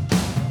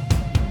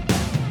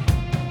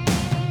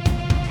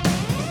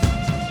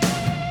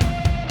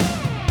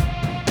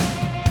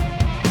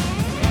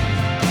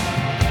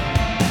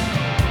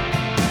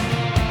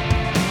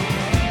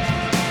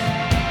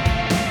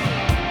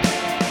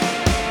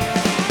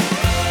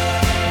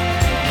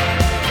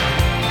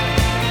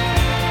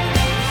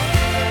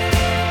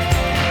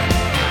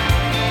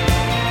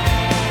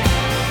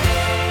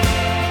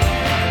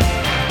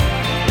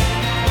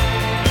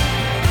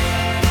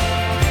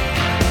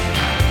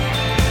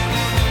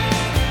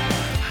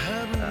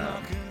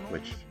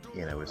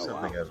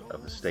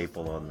 Of a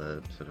staple on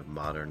the sort of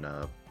modern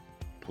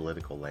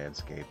political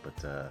landscape,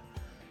 but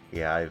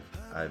I've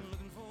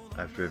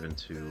driven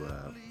to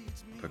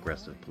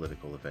progressive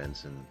political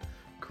events and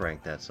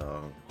cranked that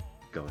song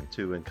going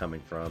to and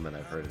coming from, and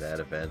I've heard it at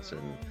events,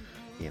 and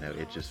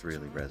it just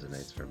really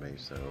resonates for me.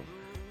 So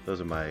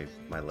those are my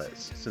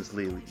list. Since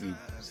Lee, you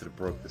sort of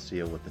broke the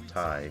seal with the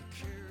tie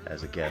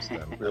as a guest,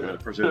 I'm going to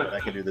presume that I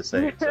can do the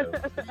same. So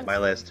my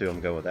last two,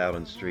 I'm going with Out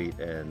on the Street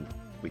and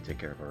We Take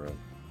Care of Our Own.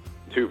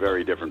 Two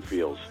very different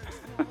feels.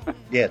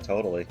 Yeah,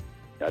 totally.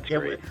 That's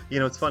great.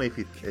 It's funny if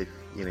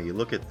you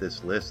look at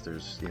this list.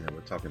 There's we're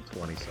talking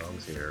 20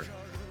 songs here.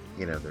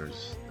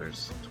 There's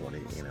 20. 20.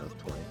 Is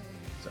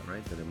that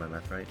right? Did I do my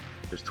math right?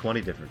 There's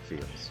 20 different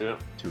feels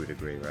to a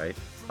degree, right?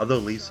 Although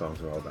Lee's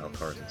songs are all about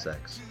cars and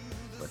sex,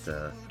 but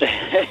that's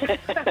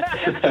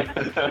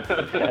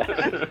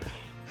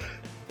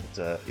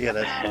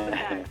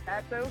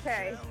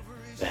okay.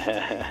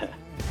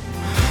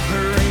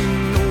 There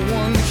ain't no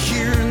one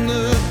here in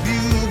the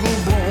bugle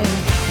bone.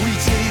 We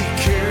take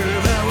care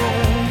of our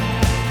own.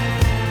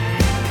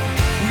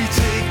 We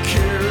take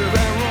care of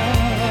our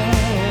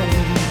own.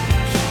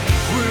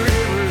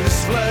 Wherever this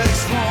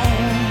flag's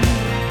flown,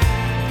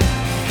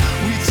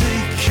 we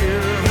take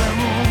care of our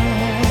own.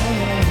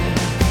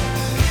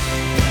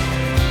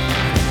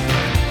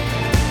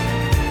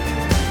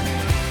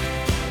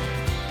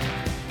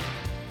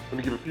 Let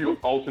me give a few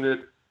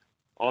alternate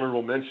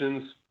honorable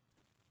mentions.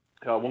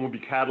 One would be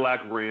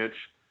Cadillac Ranch,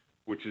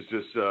 which is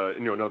just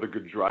another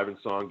good driving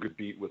song, good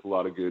beat with a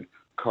lot of good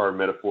car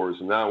metaphors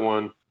in that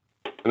one.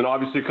 And then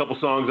obviously a couple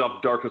songs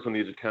off Darkness on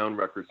the Edge of Town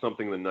record,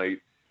 Something in the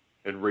Night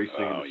and Racing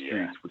in the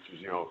Streets, which is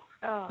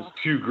just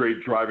two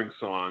great driving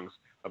songs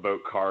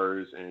about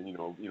cars and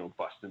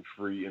busting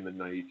free in the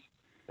night,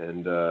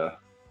 and those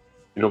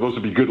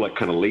would be good like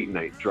kind of late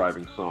night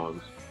driving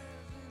songs.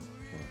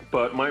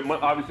 But my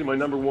obviously my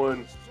number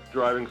one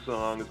driving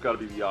song has got to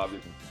be the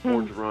obvious.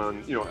 Born to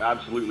Run,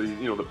 absolutely,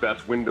 the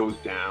best windows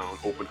down,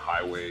 open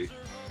highway,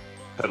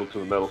 pedal to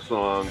the metal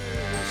song.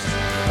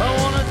 I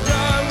wanna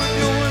die with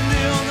you and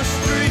me on the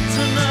street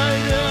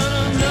tonight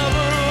and an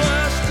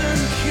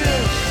everlasting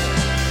kiss.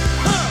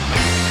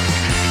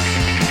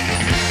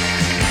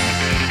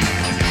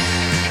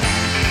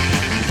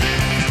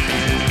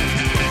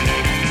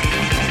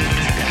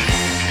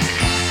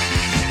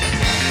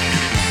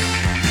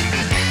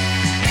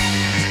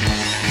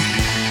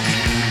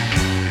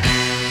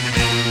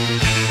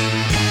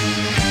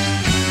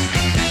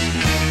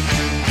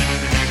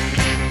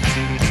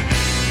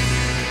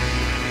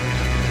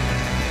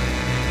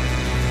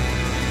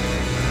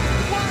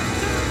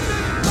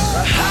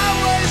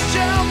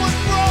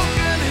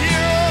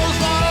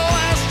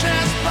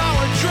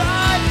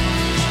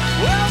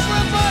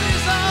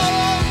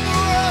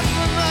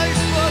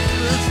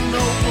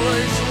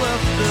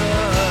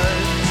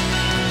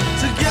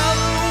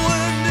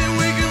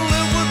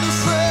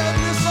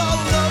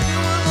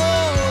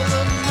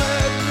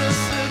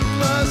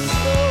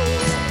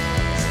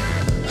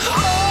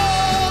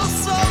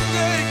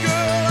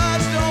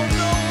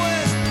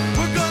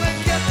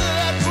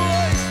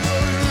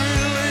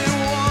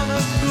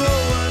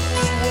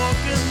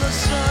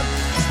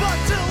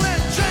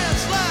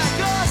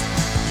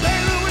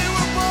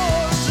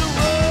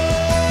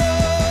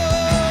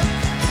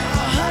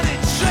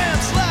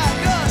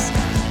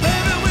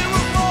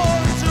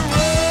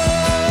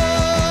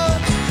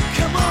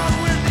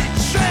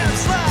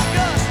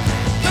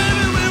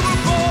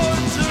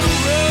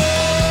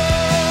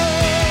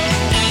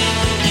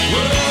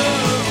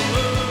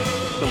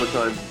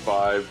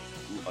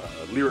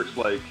 Lyrics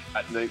like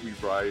 "At night we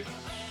ride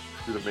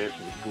through the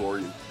mansion of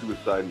glory and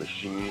suicide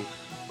machines."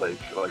 Like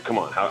come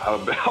on, how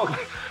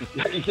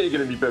you can't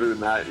get any better than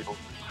that.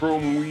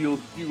 Chrome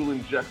wheels, fuel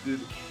injected.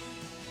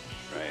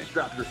 Right.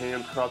 Strap your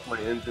hands across my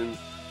engine.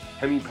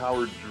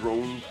 Hemi-powered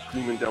drones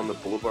screaming down the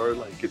boulevard.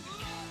 Like it's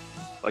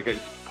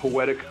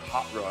poetic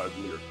hot rod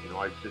lyrics.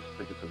 I just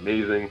think it's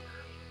amazing.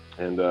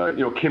 And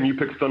Kim, you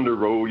picked Thunder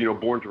Road.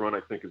 Born to Run, I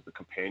think, is the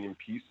companion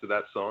piece to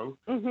that song.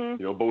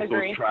 Mm-hmm. Both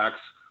those tracks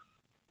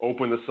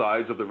open the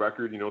sides of the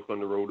record.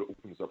 Thunder Road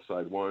opens up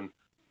side one,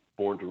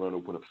 Born to Run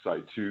open up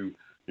side two.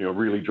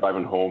 Really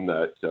driving home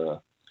that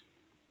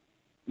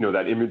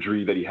that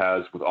imagery that he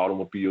has with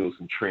automobiles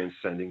and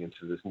transcending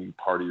into this new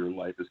part of your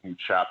life, this new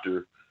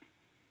chapter.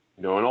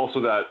 And also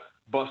that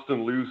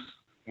busting loose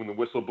when the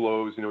whistle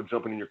blows.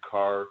 Jumping in your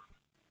car,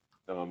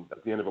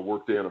 at the end of a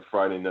workday on a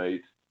Friday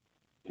night,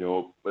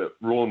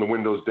 rolling the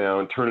windows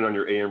down, turning on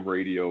your AM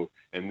radio,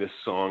 and this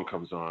song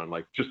comes on.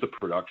 Like, just the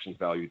production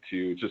value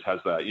too. It just has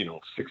that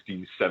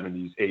 60s,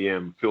 70s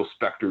AM Phil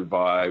Spector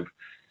vibe.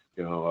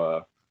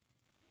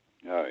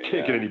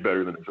 Can't get any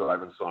better than a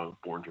driving song,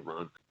 Born to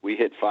Run. We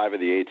hit 5 of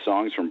the 8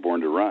 songs from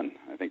Born to Run.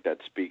 I think that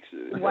speaks.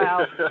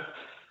 Wow.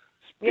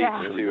 speaks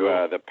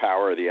to the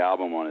power of the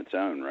album on its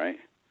own, right?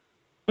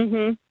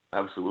 Mhm.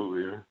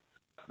 Absolutely.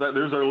 Yeah.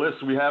 There's our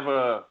list. We have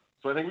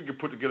so I think we could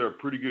put together a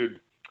pretty good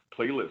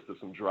playlist of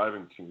some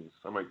driving tunes.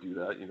 I might do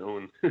that,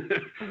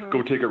 and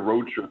go take a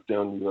road trip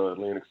down to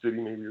Atlantic City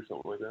maybe or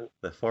something like that.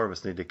 The 4 of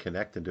us need to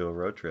connect and do a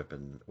road trip,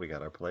 and we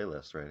got our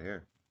playlist right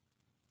here.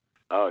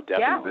 Oh,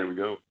 definitely. Yeah. There we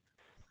go.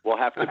 We'll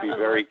have to be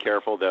very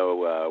careful,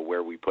 though,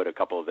 where we put a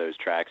couple of those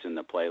tracks in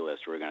the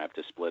playlist. We're going to have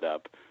to split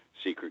up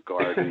Secret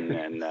Garden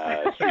and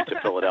Streets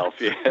of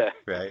Philadelphia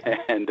right.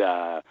 and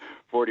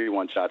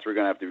 41 Shots. We're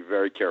going to have to be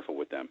very careful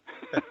with them.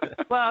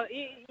 Well,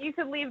 you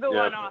could leave the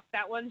one off.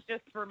 That one's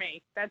just for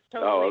me. That's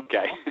totally Oh,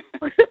 okay.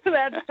 cool.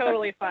 That's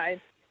totally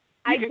fine.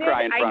 You can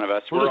cry in front of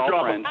us. We're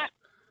all friends.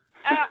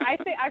 I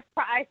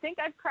think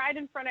I've cried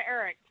in front of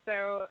Eric.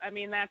 So, I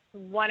mean, that's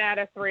 1 out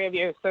of 3 of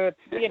you. So,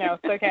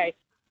 it's okay.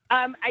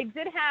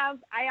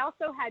 I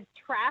also had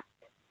Trapped,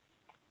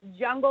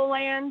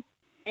 Jungleland,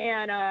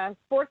 and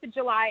 4th of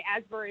July,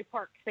 Asbury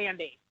Park,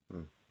 Sandy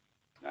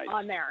Nice.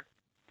 on there,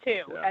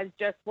 too, as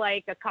just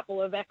like a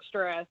couple of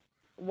extra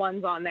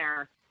ones on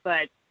there.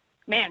 But,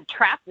 man,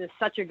 Trapped is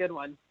such a good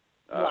one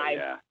live.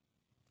 Yeah.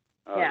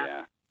 Oh,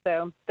 yeah.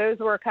 So those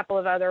were a couple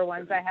of other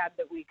ones I had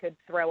that we could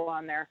throw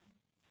on there.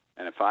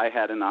 And if I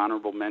had an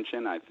honorable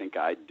mention, I think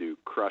I'd do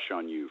Crush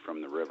on You from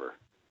the River.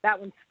 That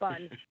one's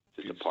fun.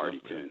 Just a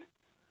party tune.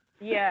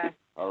 Yeah.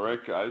 All right,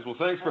 guys. Well,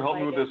 thanks for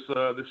helping with this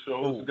show. This is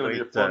going to be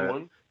a fun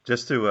one.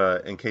 Just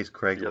to, in case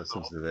Craig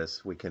listens to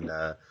this, we can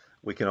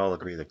all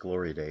agree that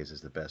Glory Days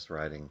is the best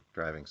driving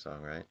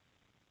song, right?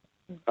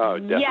 Oh,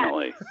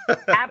 definitely. Yes,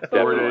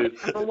 absolutely.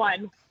 Number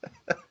one.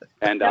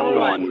 And Number I'm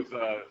one. going.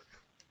 With,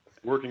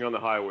 working on the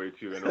highway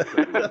too. I know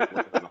Craig was working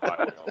on the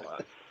highway and all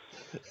that.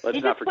 Let's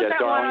You not just put forget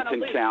that one on a Darlington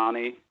loop.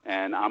 County,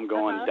 and I'm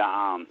going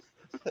down.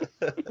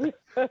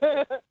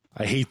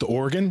 I hate the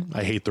organ.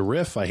 I hate the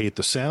riff. I hate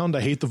the sound.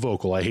 I hate the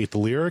vocal. I hate the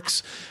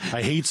lyrics.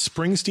 I hate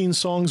Springsteen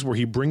songs where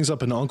he brings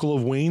up an uncle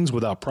of Wayne's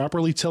without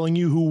properly telling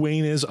you who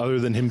Wayne is other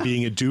than him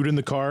being a dude in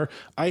the car.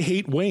 I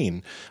hate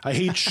Wayne. I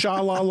hate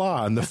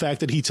sha-la-la and the fact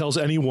that he tells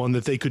anyone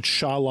that they could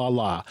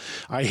sha-la-la.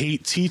 I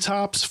hate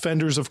T-tops,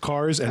 fenders of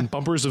cars, and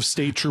bumpers of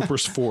state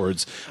troopers'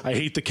 Fords. I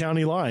hate the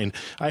county line.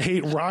 I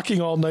hate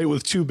rocking all night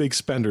with 2 big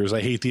spenders.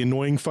 I hate the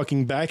annoying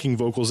fucking backing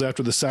vocals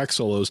after the sax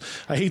solos.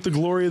 I hate the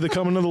glory of the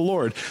coming of the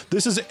Lord.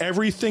 This is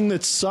everything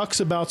that sucks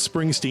about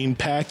Springsteen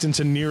packed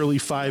into nearly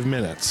 5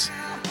 minutes.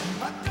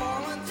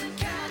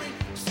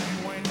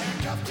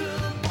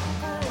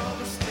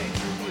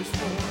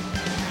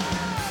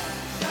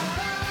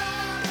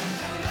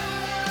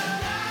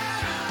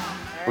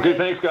 Okay,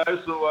 thanks, guys.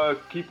 So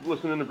keep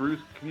listening to Bruce.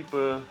 Keep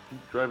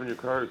driving your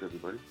cars,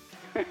 everybody.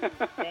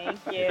 Thank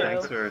you.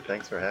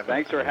 Thanks for having us.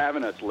 Thanks for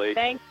having us, Lee.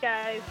 Thanks,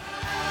 guys.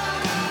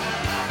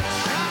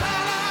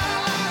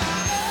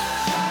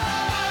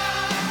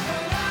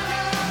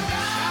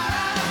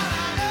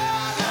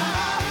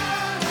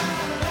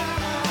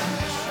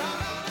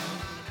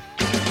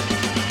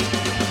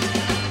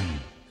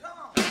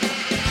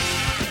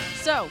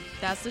 So,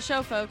 that's the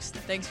show, folks.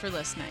 Thanks for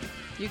listening.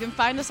 You can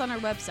find us on our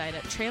website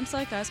at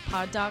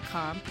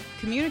trampslikeUsPod.com,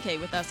 communicate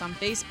with us on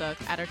Facebook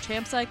at our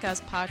Tramps Like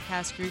Us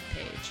podcast group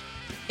page,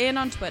 and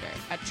on Twitter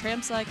at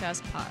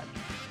TrampsLikeUsPod.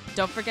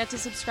 Don't forget to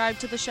subscribe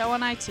to the show on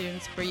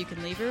iTunes, where you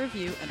can leave a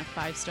review and a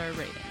 5-star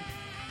rating.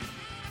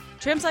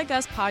 Tramps Like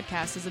Us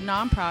podcast is a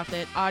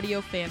non-profit audio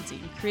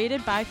fanzine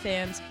created by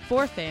fans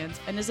for fans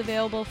and is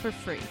available for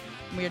free.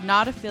 We are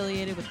not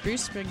affiliated with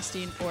Bruce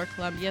Springsteen or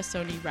Columbia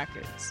Sony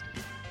Records.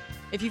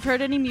 If you've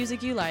heard any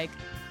music you like,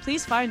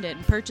 please find it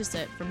and purchase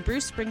it from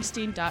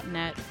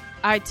brucespringsteen.net,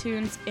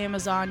 iTunes,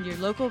 Amazon, your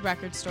local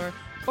record store,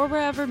 or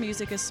wherever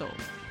music is sold.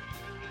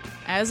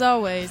 As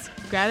always,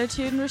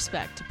 gratitude and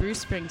respect to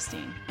Bruce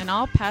Springsteen and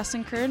all past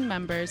and current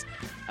members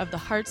of the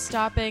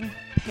heart-stopping,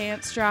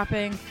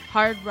 pants-dropping,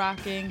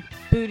 hard-rocking,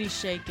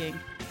 booty-shaking,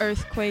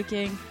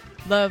 earthquaking,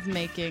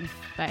 love-making,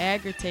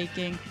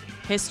 Viagra-taking,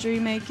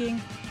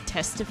 history-making,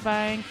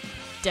 testifying,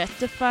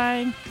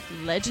 death-defying,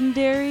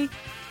 legendary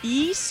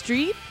E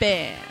Street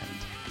Band.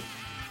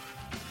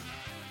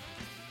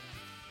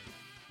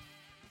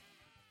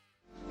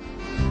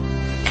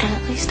 And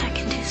at least I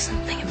can do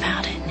something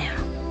about it now.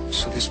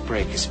 So this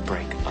break is a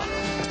break up.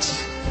 Let's...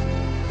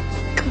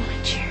 Come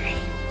on, Jerry.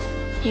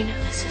 You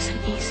know this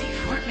isn't easy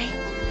for me.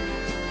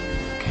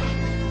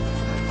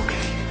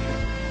 Okay.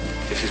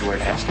 This is where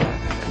it has to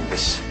happen.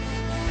 This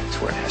is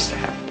where it has to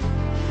happen.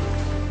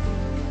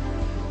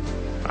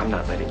 I'm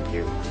not letting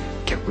you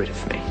get rid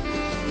of me.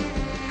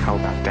 How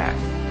about that?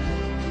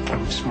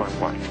 I'm a smart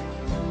wife.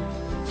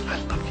 I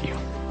love you.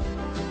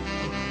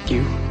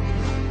 You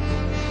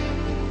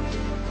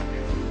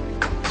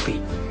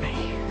complete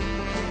me.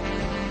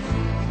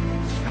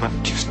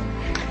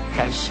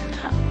 okay?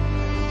 Shut up.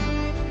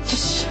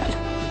 Just shut up.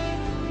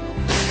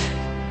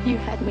 You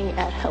had me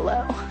at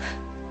hello.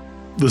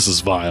 This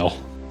is vile.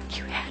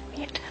 You had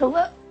me at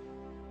hello.